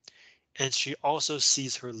heaven. And she also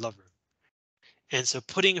sees her lover. And so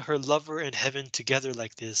putting her lover and heaven together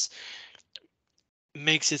like this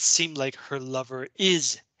makes it seem like her lover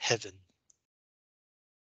is heaven.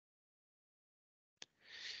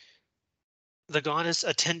 The goddess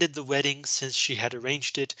attended the wedding since she had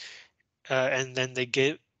arranged it, and then they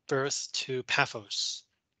gave birth to Paphos,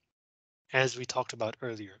 as we talked about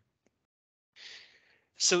earlier.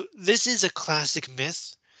 So this is a classic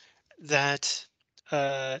myth that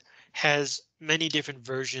has many different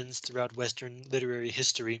versions throughout Western literary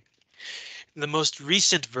history. The most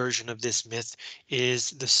recent version of this myth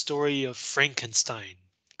is the story of Frankenstein,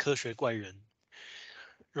 科学怪人.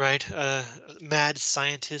 Right, a mad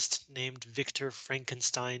scientist named Victor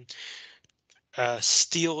Frankenstein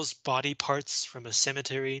steals body parts from a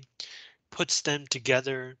cemetery, puts them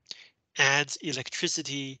together, adds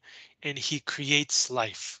electricity, and he creates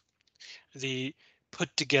life. The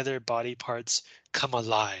put together body parts come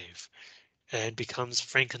alive and becomes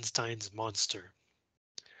Frankenstein's monster.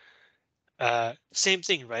 Same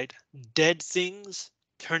thing, right? Dead things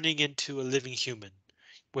turning into a living human,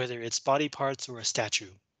 whether it's body parts or a statue.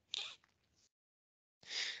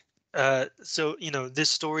 So, you know, this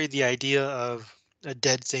story, the idea of a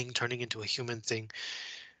dead thing turning into a human thing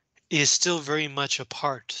is still very much a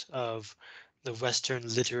part of the Western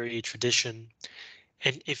literary tradition.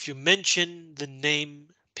 And if you mention the name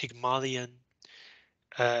Pygmalion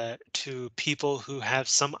to people who have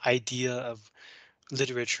some idea of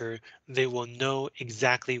literature, they will know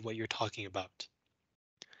exactly what you're talking about.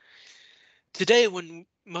 Today, when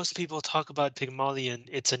most people talk about Pygmalion,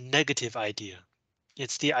 it's a negative idea.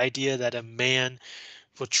 It's the idea that a man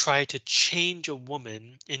will try to change a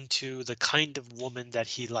woman into the kind of woman that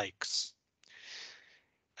he likes.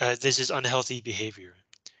 This is unhealthy behavior.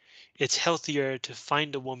 It's healthier to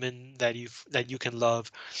find a woman that you can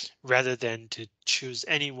love rather than to choose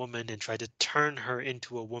any woman and try to turn her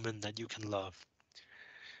into a woman that you can love.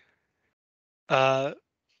 Uh,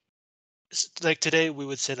 like today we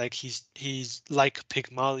would say like he's like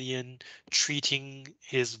Pygmalion treating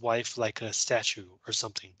his wife like a statue or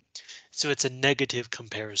something. So it's a negative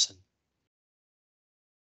comparison.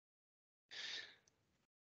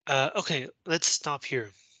 Okay, let's stop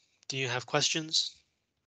here. Do you have questions?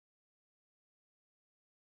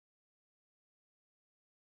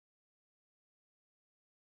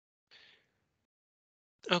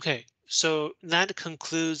 Okay, so that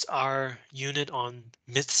concludes our unit on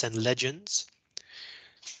myths and legends.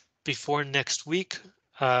 Before next week,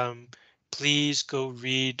 um, please go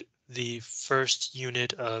read the first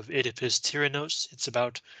unit of Oedipus Tyrannos. It's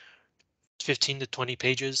about 15 to 20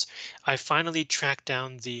 pages. I finally tracked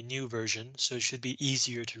down the new version, so it should be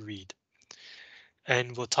easier to read.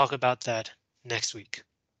 And we'll talk about that next week.